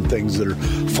focus on things that are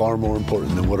far more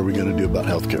important than what are we going to do about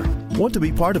health care. Want to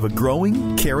be part of a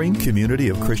growing, caring community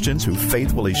of Christians who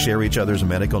faithfully share each other's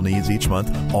medical needs each month,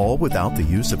 all without the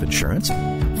use of insurance?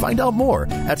 Find out more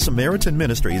at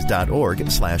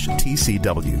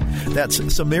SamaritanMinistries.org/TCW. That's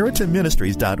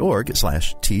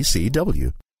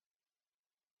SamaritanMinistries.org/TCW.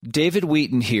 David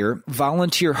Wheaton here,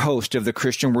 volunteer host of the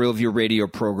Christian Worldview radio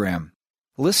program.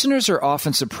 Listeners are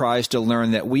often surprised to learn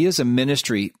that we as a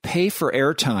ministry pay for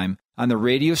airtime on the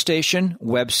radio station,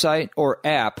 website, or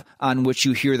app on which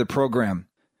you hear the program.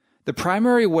 The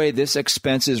primary way this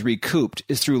expense is recouped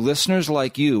is through listeners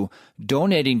like you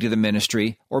donating to the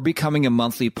ministry or becoming a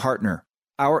monthly partner.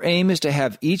 Our aim is to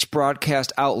have each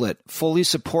broadcast outlet fully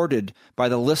supported by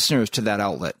the listeners to that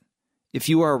outlet. If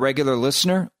you are a regular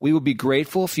listener, we would be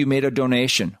grateful if you made a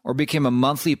donation or became a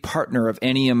monthly partner of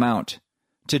any amount.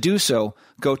 To do so,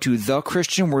 go to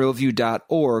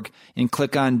thechristianworldview.org and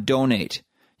click on Donate.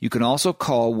 You can also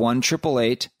call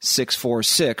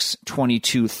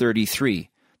 1-888-646-2233.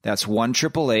 That's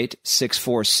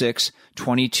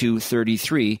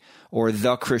 1-888-646-2233 or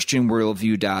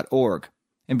thechristianworldview.org.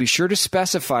 And be sure to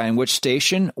specify in which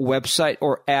station, website,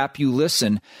 or app you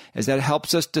listen, as that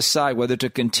helps us decide whether to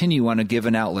continue on a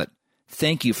given outlet.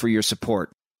 Thank you for your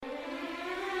support.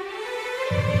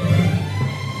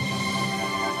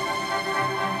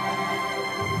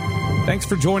 Thanks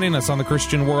for joining us on the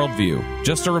Christian Worldview.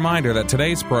 Just a reminder that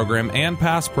today's program and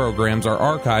past programs are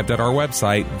archived at our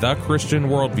website,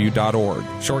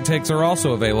 thechristianworldview.org. Short takes are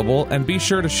also available, and be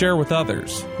sure to share with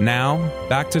others. Now,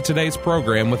 back to today's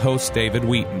program with host David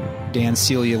Wheaton. Dan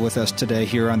CELIA with us today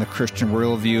here on the Christian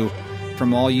Worldview.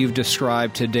 From all you've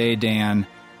described today, Dan,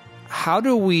 how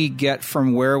do we get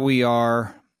from where we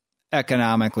are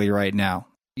economically right now?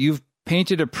 You've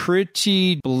painted a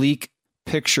pretty bleak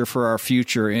picture for our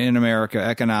future in America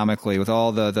economically with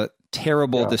all the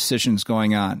terrible decisions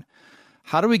going on.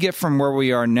 How do we get from where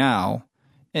we are now,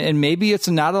 and maybe it's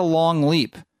not a long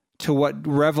leap, to what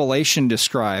Revelation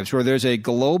describes, where there's a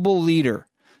global leader.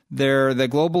 The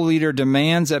global leader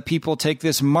demands that people take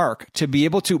this mark to be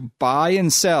able to buy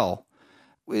and sell.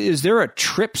 Is there a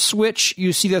trip switch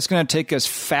you see that's going to take us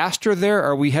faster there?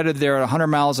 Are we headed there at 100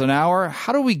 miles an hour?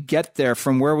 How do we get there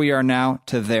from where we are now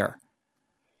to there?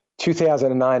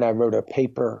 2009, I wrote a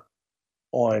paper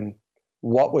on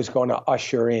what was going to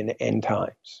usher in end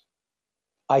times.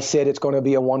 I said it's going to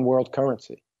be a one world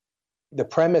currency. The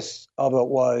premise of it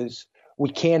was we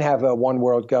can't have a one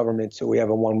world government, so we have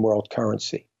a one world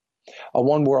currency. A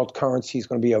one world currency is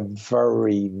going to be a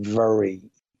very, very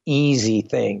easy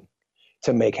thing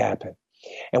to make happen.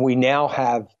 And we now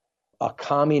have a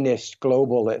communist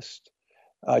globalist,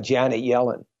 Janet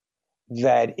Yellen,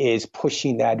 that is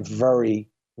pushing that very,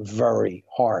 very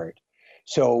hard.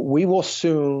 So we will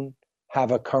soon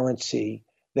have a currency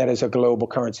that is a global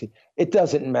currency. It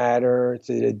doesn't matter. It's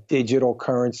a digital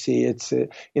currency. It's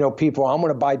people, I'm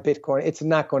going to buy Bitcoin. It's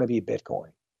not going to be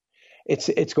Bitcoin.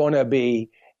 It's going to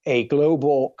be a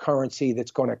global currency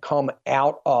that's going to come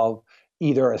out of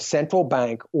either a central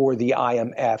bank or the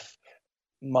IMF.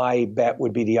 My bet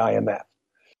would be the IMF.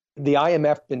 The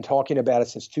IMF been talking about it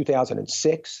since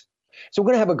 2006. So we're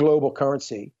going to have a global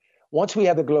currency. Once we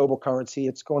have the global currency,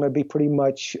 it's going to be pretty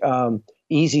much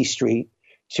easy street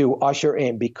to usher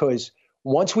in, because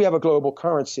once we have a global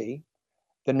currency,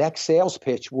 the next sales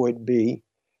pitch would be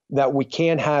that we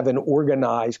can't have an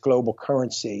organized global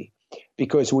currency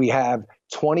because we have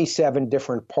 27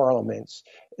 different parliaments,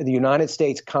 the United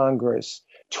States Congress,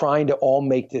 trying to all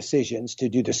make decisions to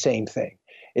do the same thing.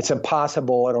 It's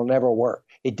impossible. It'll never work.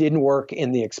 It didn't work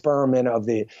in the experiment of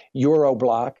the Euro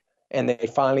bloc. And they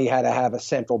finally had to have a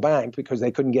central bank because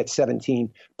they couldn't get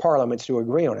 17 parliaments to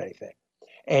agree on anything.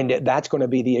 And that's going to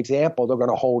be the example they're going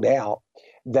to hold out,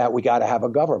 that we got to have a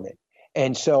government.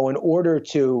 And so in order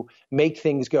to make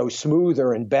things go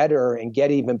smoother and better and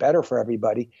get even better for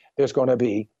everybody, there's going to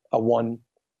be a one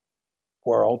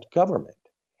world government.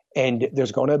 And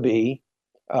there's going to be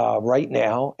right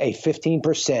now a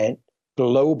 15%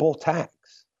 global tax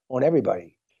on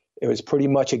everybody. It was pretty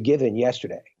much a given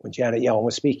yesterday when Janet Yellen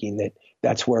was speaking that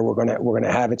that's where we're going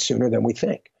to have it sooner than we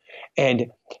think. And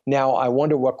now I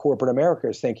wonder what corporate America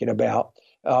is thinking about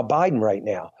Biden right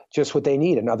now. Just what they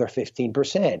need, another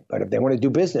 15%. But if they want to do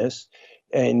business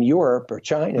in Europe or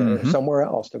China or somewhere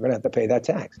else, they're going to have to pay that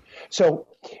tax. So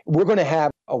we're going to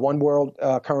have a one world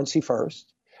currency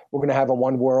first. We're going to have a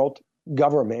one world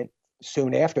government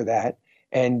soon after that.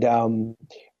 And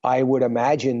I would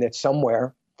imagine that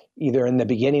somewhere, either in the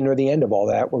beginning or the end of all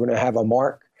that, we're going to have a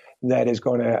mark that is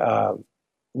going to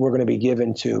we're going to be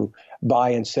given to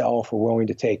buy and sell if we're willing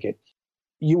to take it.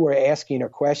 You were asking a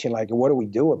question like, what do we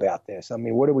do about this? I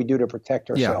mean, what do we do to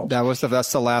protect ourselves? Yeah,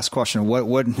 that's the last question.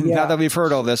 Now that we've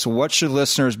heard all this, what should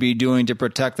listeners be doing to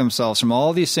protect themselves from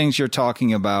all these things you're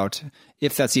talking about,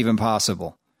 if that's even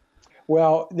possible?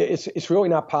 Well, it's really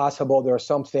not possible. There are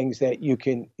some things that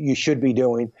you should be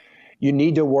doing. You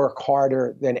need to work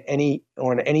harder than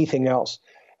on anything else.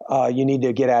 You need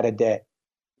to get out of debt.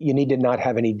 You need to not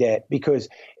have any debt, because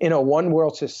in a one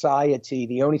world society,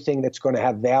 the only thing that's going to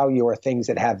have value are things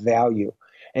that have value,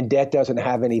 and debt doesn't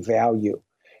have any value.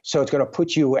 So it's going to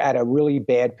put you at a really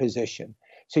bad position.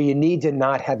 So you need to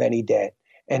not have any debt.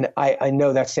 And I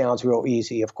know that sounds real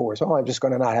easy, of course. Oh, I'm just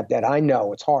going to not have debt. I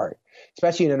know it's hard,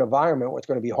 especially in an environment where it's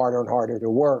going to be harder and harder to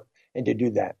work and to do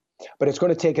that. But it's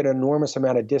going to take an enormous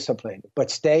amount of discipline.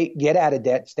 But get out of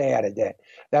debt, stay out of debt.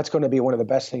 That's going to be one of the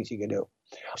best things you can do.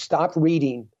 Stop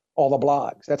reading all the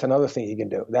blogs. That's another thing you can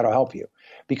do. That'll help you,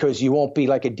 because you won't be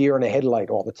like a deer in a headlight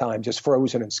all the time, just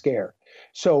frozen and scared.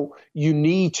 So you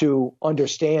need to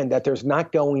understand that there's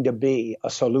not going to be a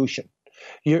solution.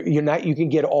 You can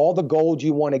get all the gold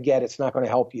you want to get. It's not going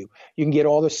to help you. You can get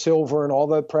all the silver and all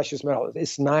the precious metals.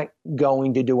 It's not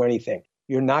going to do anything.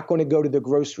 You're not going to go to the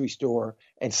grocery store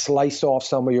and slice off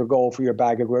some of your gold for your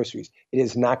bag of groceries. It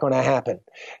is not going to happen.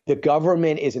 The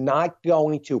government is not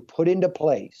going to put into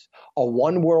place a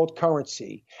one world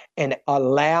currency and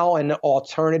allow an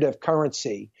alternative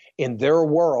currency in their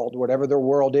world, whatever their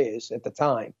world is at the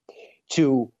time,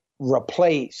 to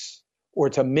replace or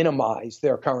to minimize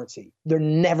their currency. They're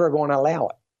never going to allow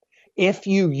it. If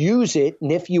you use it and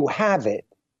if you have it,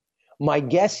 my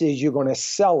guess is you're going to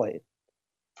sell it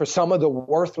for some of the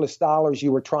worthless dollars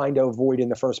you were trying to avoid in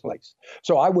the first place.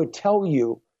 So I would tell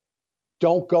you,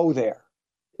 don't go there.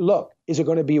 Look, is it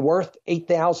going to be worth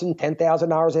 $8,000,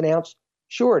 $10,000 an ounce?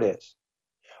 Sure it is.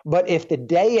 But if the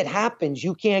day it happens,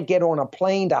 you can't get on a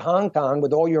plane to Hong Kong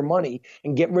with all your money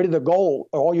and get rid of the gold,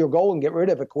 or all your gold and get rid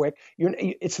of it quick,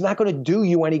 it's not going to do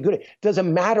you any good. It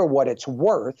doesn't matter what it's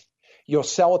worth. You'll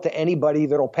sell it to anybody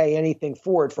that'll pay anything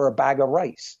for it for a bag of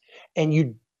rice. And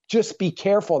you just be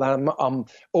careful that I'm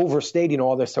overstating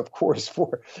all this, of course,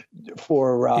 to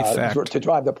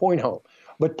drive the point home.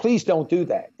 But please don't do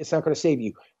that. It's not going to save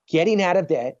you. Getting out of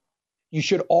debt. You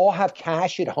should all have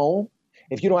cash at home.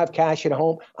 If you don't have cash at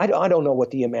home, I don't know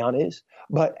what the amount is,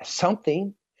 but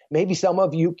something. Maybe some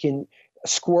of you can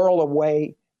squirrel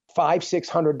away $500,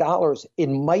 $600. It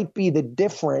might be the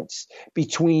difference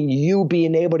between you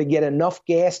being able to get enough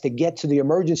gas to get to the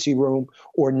emergency room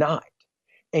or not.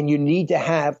 And you need to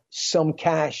have some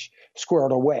cash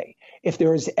squirreled away. If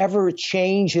there is ever a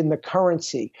change in the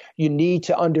currency, you need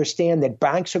to understand that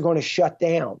banks are going to shut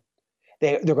down.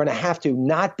 They're going to have to,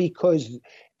 not because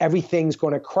everything's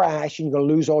going to crash and you're going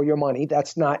to lose all your money.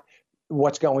 That's not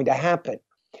what's going to happen.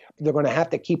 They're going to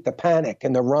have to keep the panic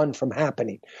and the run from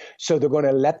happening. So they're going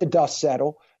to let the dust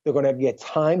settle. They're going to get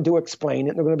time to explain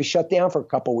it. They're going to be shut down for a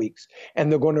couple of weeks,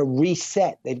 and they're going to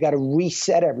reset. They've got to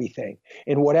reset everything.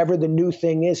 And whatever the new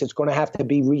thing is, it's going to have to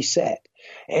be reset.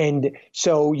 And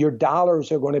so your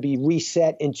dollars are going to be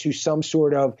reset into some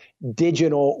sort of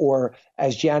digital, or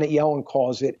as Janet Yellen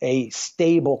calls it, a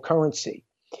stable currency.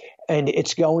 And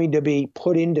it's going to be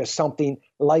put into something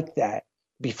like that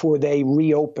before they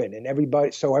reopen, and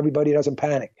everybody doesn't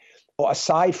panic. Well,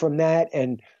 aside from that,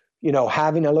 and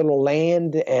having a little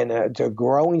land and to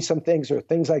growing some things or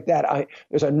things like that.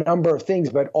 There's a number of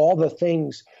things, but all the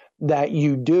things that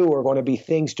you do are going to be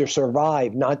things to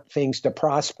survive, not things to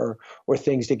prosper or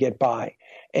things to get by.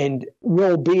 And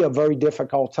will be a very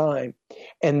difficult time.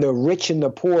 And the rich and the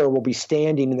poor will be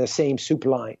standing in the same soup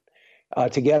line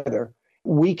together.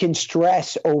 We can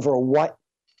stress over what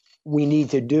we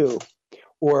need to do,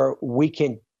 or we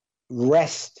can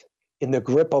rest in the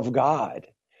grip of God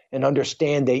and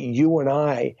understand that you and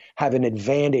I have an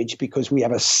advantage because we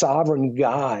have a sovereign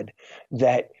God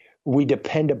that we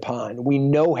depend upon. We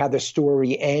know how the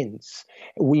story ends.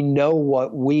 We know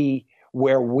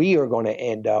where we are going to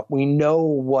end up. We know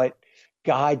what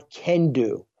God can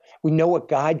do. We know what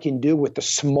God can do with the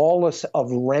smallest of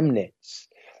remnants,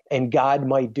 and God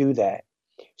might do that.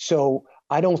 So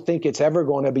I don't think it's ever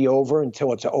going to be over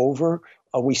until it's over.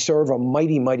 We serve a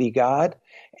mighty, mighty God.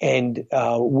 And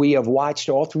we have watched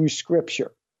all through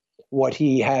Scripture what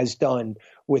he has done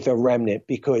with a remnant,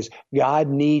 because God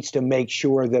needs to make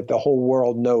sure that the whole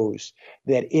world knows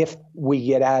that if we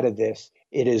get out of this,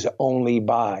 it is only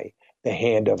by the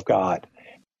hand of God.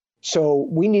 So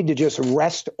we need to just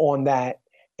rest on that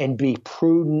and be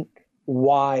prudent,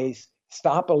 wise,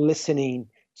 stop listening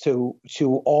to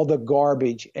all the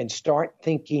garbage and start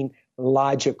thinking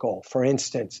logical. For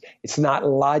instance, it's not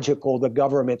logical the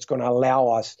government's going to allow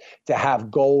us to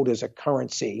have gold as a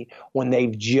currency when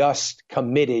they've just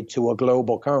committed to a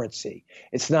global currency.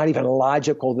 It's not even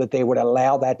logical that they would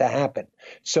allow that to happen.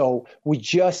 So we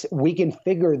can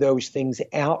figure those things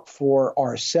out for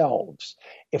ourselves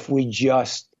if we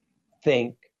just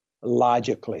think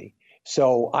logically.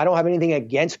 So I don't have anything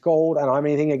against gold. I don't have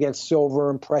anything against silver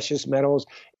and precious metals.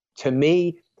 To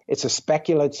me, it's a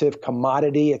speculative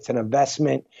commodity. It's an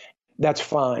investment. That's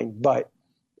fine. But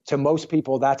to most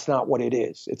people, that's not what it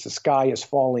is. It's a sky is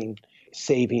falling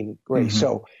saving grace.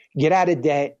 So get out of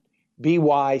debt, be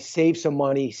wise, save some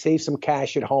money, save some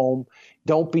cash at home.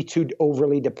 Don't be too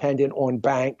overly dependent on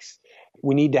banks.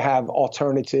 We need to have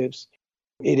alternatives.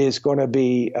 It is going to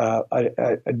be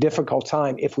a difficult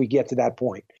time if we get to that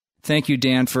point. Thank you,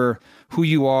 Dan, for who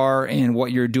you are and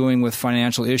what you're doing with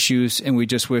financial issues. And we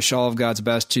just wish all of God's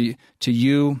best to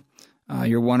you,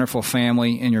 your wonderful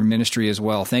family, and your ministry as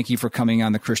well. Thank you for coming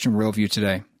on the Christian Worldview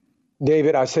today.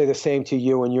 David, I say the same to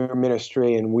you and your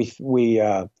ministry. And we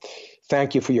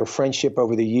thank you for your friendship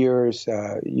over the years.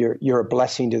 You're a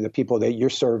blessing to the people that you're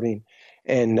serving.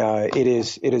 And it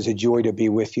is a joy to be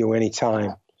with you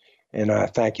anytime. And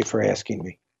thank you for asking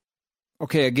me.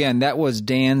 Okay, again, that was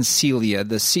Dan CELIA,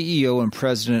 the CEO and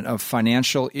president of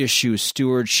Financial Issues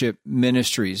Stewardship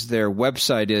Ministries. Their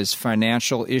website is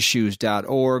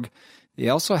financialissues.org. They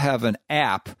also have an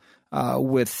app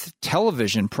with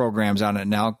television programs on it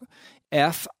now,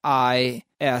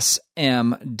 FISM.TV,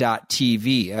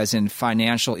 as in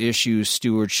Financial Issues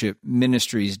Stewardship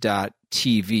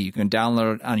Ministries.TV. You can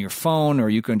download it on your phone, or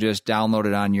you can just download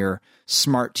it on your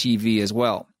smart TV as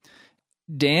well.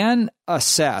 Dan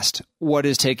assessed what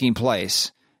is taking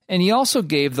place, and he also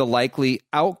gave the likely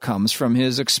outcomes from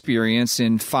his experience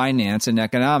in finance and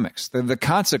economics. The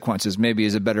consequences, maybe,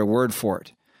 is a better word for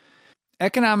it.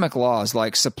 Economic laws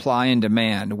like supply and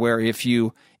demand, where if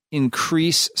you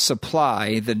increase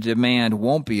supply, the demand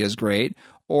won't be as great,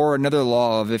 or another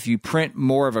law of if you print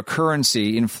more of a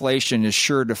currency, inflation is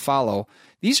sure to follow.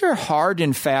 These are hard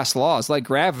and fast laws, like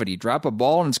gravity. Drop a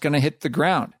ball and it's going to hit the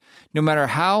ground. No matter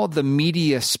how the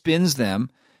media spins them,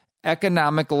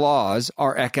 economic laws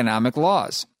are economic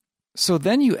laws. So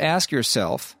then you ask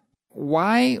yourself,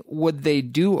 why would they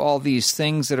do all these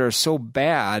things that are so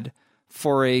bad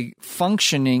for a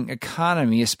functioning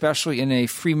economy, especially in a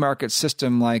free market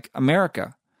system like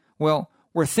America? Well,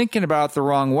 we're thinking about it the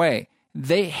wrong way.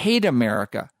 They hate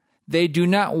America. They do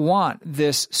not want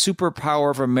this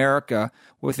superpower of America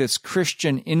with its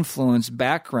Christian influence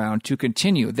background to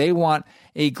continue. They want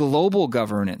a global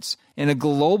governance and a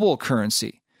global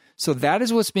currency. So that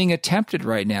is what's being attempted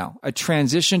right now, a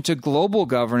transition to global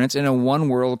governance and a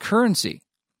one-world currency.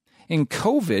 And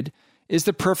COVID is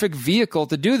the perfect vehicle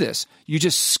to do this. You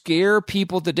just scare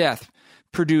people to death,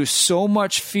 produce so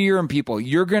much fear in people.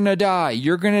 You're going to die.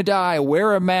 You're going to die.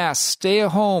 Wear a mask. Stay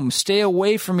at home. Stay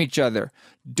away from each other.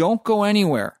 Don't go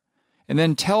anywhere. And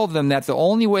then tell them that the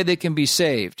only way they can be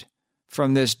saved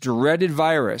from this dreaded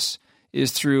virus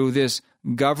is through this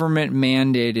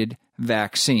government-mandated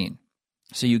vaccine.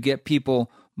 So you get people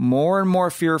more and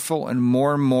more fearful and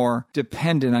more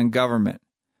dependent on government.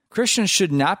 Christians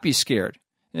should not be scared,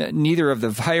 neither of the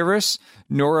virus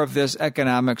nor of this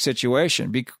economic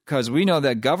situation, because we know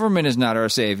that government is not our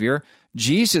Savior.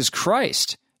 Jesus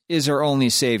Christ is our only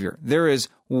Savior. There is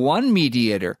one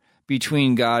mediator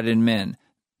between God and men,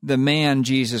 the man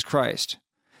Jesus Christ.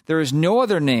 There is no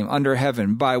other name under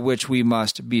heaven by which we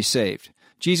must be saved.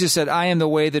 Jesus said, I am the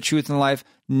way, the truth, and life.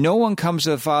 No one comes to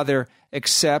the Father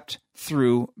except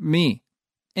through me.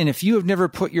 And if you have never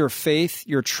put your faith,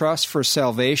 your trust for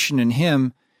salvation in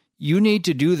Him, you need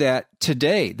to do that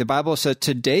today. The Bible says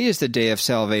today is the day of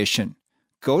salvation.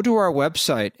 Go to our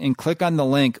website and click on the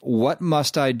link, What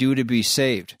Must I Do to Be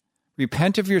Saved?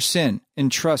 Repent of your sin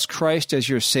and trust Christ as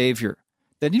your Savior.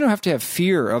 Then you don't have to have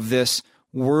fear of this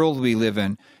world we live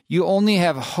in. You only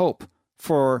have hope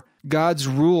for God's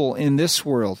rule in this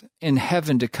world, in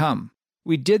heaven to come.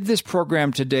 We did this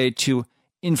program today to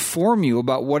inform you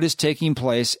about what is taking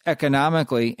place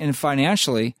economically and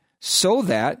financially so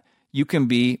that you can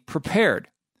be prepared.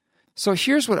 So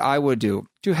here's what I would do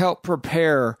to help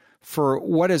prepare for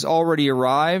what has already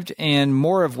arrived and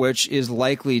more of which is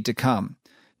likely to come.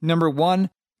 Number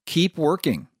one, keep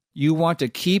working. You want to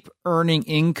keep earning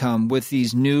income with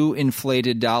these new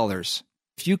inflated dollars.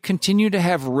 If you continue to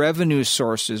have revenue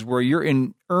sources where you're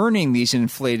earning these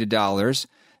inflated dollars,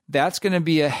 that's going to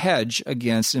be a hedge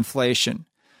against inflation.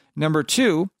 Number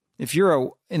two, if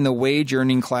you're in the wage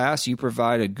earning class, you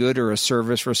provide a good or a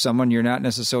service for someone, you're not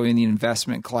necessarily in the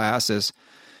investment class, as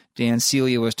Dan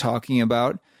CELIA was talking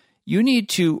about, you need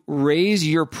to raise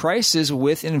your prices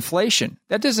with inflation.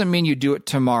 That doesn't mean you do it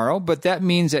tomorrow, but that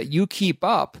means that you keep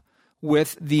up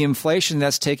with the inflation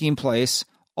that's taking place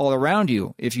all around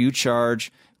you. If you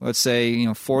charge, let's say,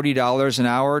 $40 an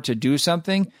hour to do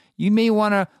something, you may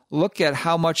want to look at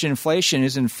how much inflation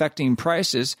is affecting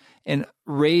prices and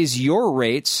raise your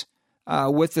rates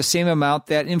with the same amount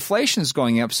that inflation is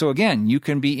going up. So again, you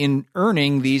can be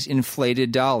earning these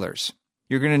inflated dollars.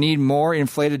 You're going to need more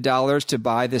inflated dollars to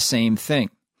buy the same thing.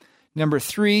 Number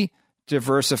three,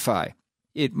 diversify.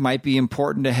 It might be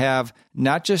important to have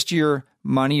not just your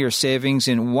money or savings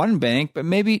in one bank, but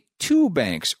maybe two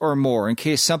banks or more in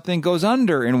case something goes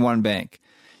under in one bank.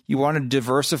 You want to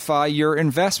diversify your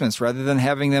investments rather than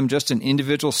having them just in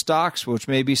individual stocks, which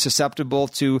may be susceptible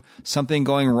to something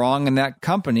going wrong in that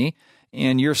company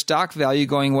and your stock value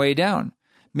going way down.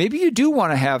 Maybe you do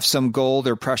want to have some gold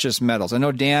or precious metals. I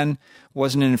know Dan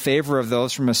wasn't in favor of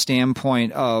those from a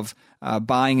standpoint of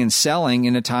buying and selling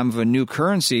in a time of a new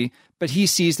currency, but he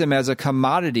sees them as a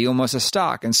commodity, almost a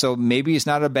stock. And so maybe it's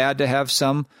not bad to have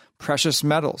some precious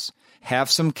metals. Have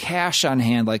some cash on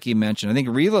hand, like he mentioned. I think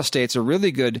real estate's a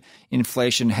really good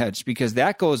inflation hedge because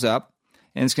that goes up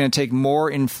and it's going to take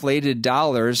more inflated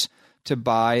dollars to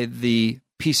buy the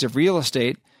piece of real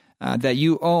estate that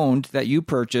you owned, that you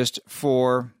purchased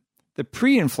for the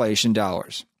pre-inflation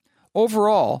dollars.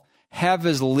 Overall, have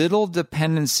as little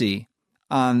dependency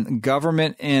on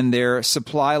government and their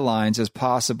supply lines as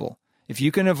possible. If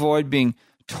you can avoid being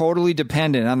totally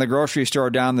dependent on the grocery store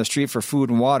down the street for food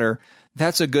and water,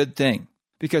 that's a good thing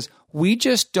because we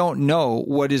just don't know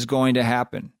what is going to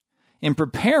happen. And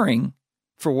preparing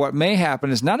for what may happen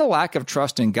is not a lack of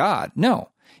trust in God. No,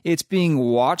 it's being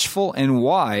watchful and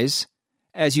wise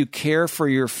as you care for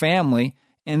your family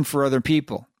and for other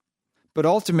people. But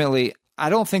ultimately, I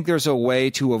don't think there's a way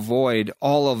to avoid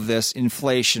all of this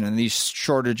inflation and these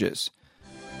shortages.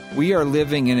 We are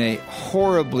living in a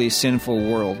horribly sinful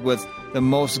world with the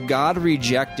most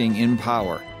God-rejecting in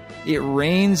power. It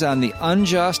rains on the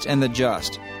unjust and the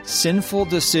just. Sinful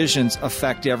decisions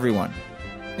affect everyone.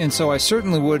 And so I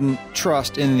certainly wouldn't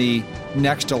trust in the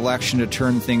next election to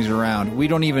turn things around. We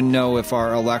don't even know if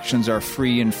our elections are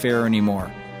free and fair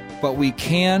anymore. But we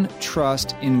can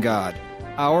trust in God.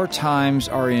 Our times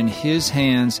are in His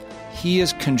hands. He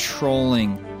is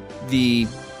controlling the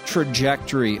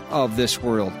trajectory of this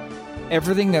world.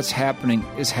 Everything that's happening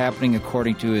is happening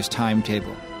according to His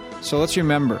timetable. So let's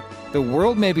remember, the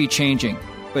world may be changing,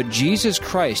 but Jesus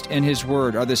Christ and His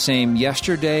Word are the same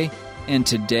yesterday and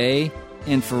today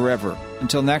and forever.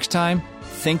 Until next time,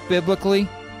 think biblically,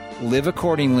 live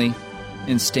accordingly,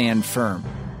 and stand firm.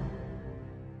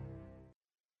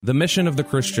 The mission of the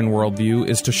Christian worldview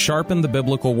is to sharpen the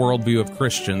biblical worldview of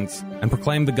Christians and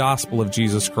proclaim the gospel of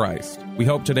Jesus Christ. We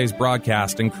hope today's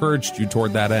broadcast encouraged you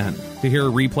toward that end. To hear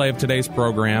a replay of today's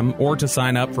program, or to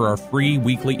sign up for our free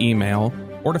weekly email,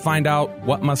 or to find out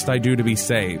what must I do to be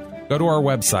saved, go to our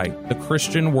website,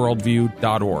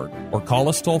 thechristianworldview.org, or call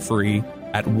us toll-free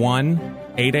at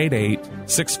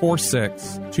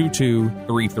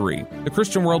 1-888-646-2233. The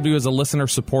Christian Worldview is a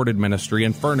listener-supported ministry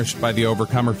and furnished by the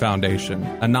Overcomer Foundation,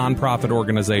 a nonprofit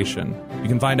organization. You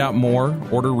can find out more,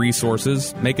 order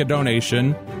resources, make a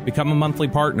donation, become a monthly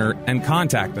partner, and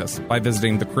contact us by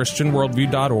visiting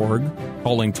thechristianworldview.org,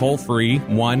 calling toll-free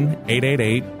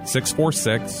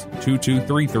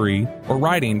 1-888-646-2233, or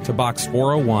writing to Box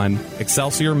 401,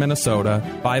 Excelsior, Minnesota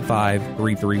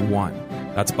 55331.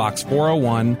 That's Box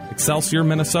 401, Excelsior,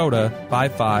 Minnesota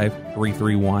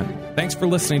 55331. Thanks for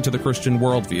listening to The Christian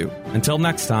Worldview. Until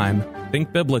next time,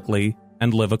 think biblically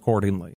and live accordingly.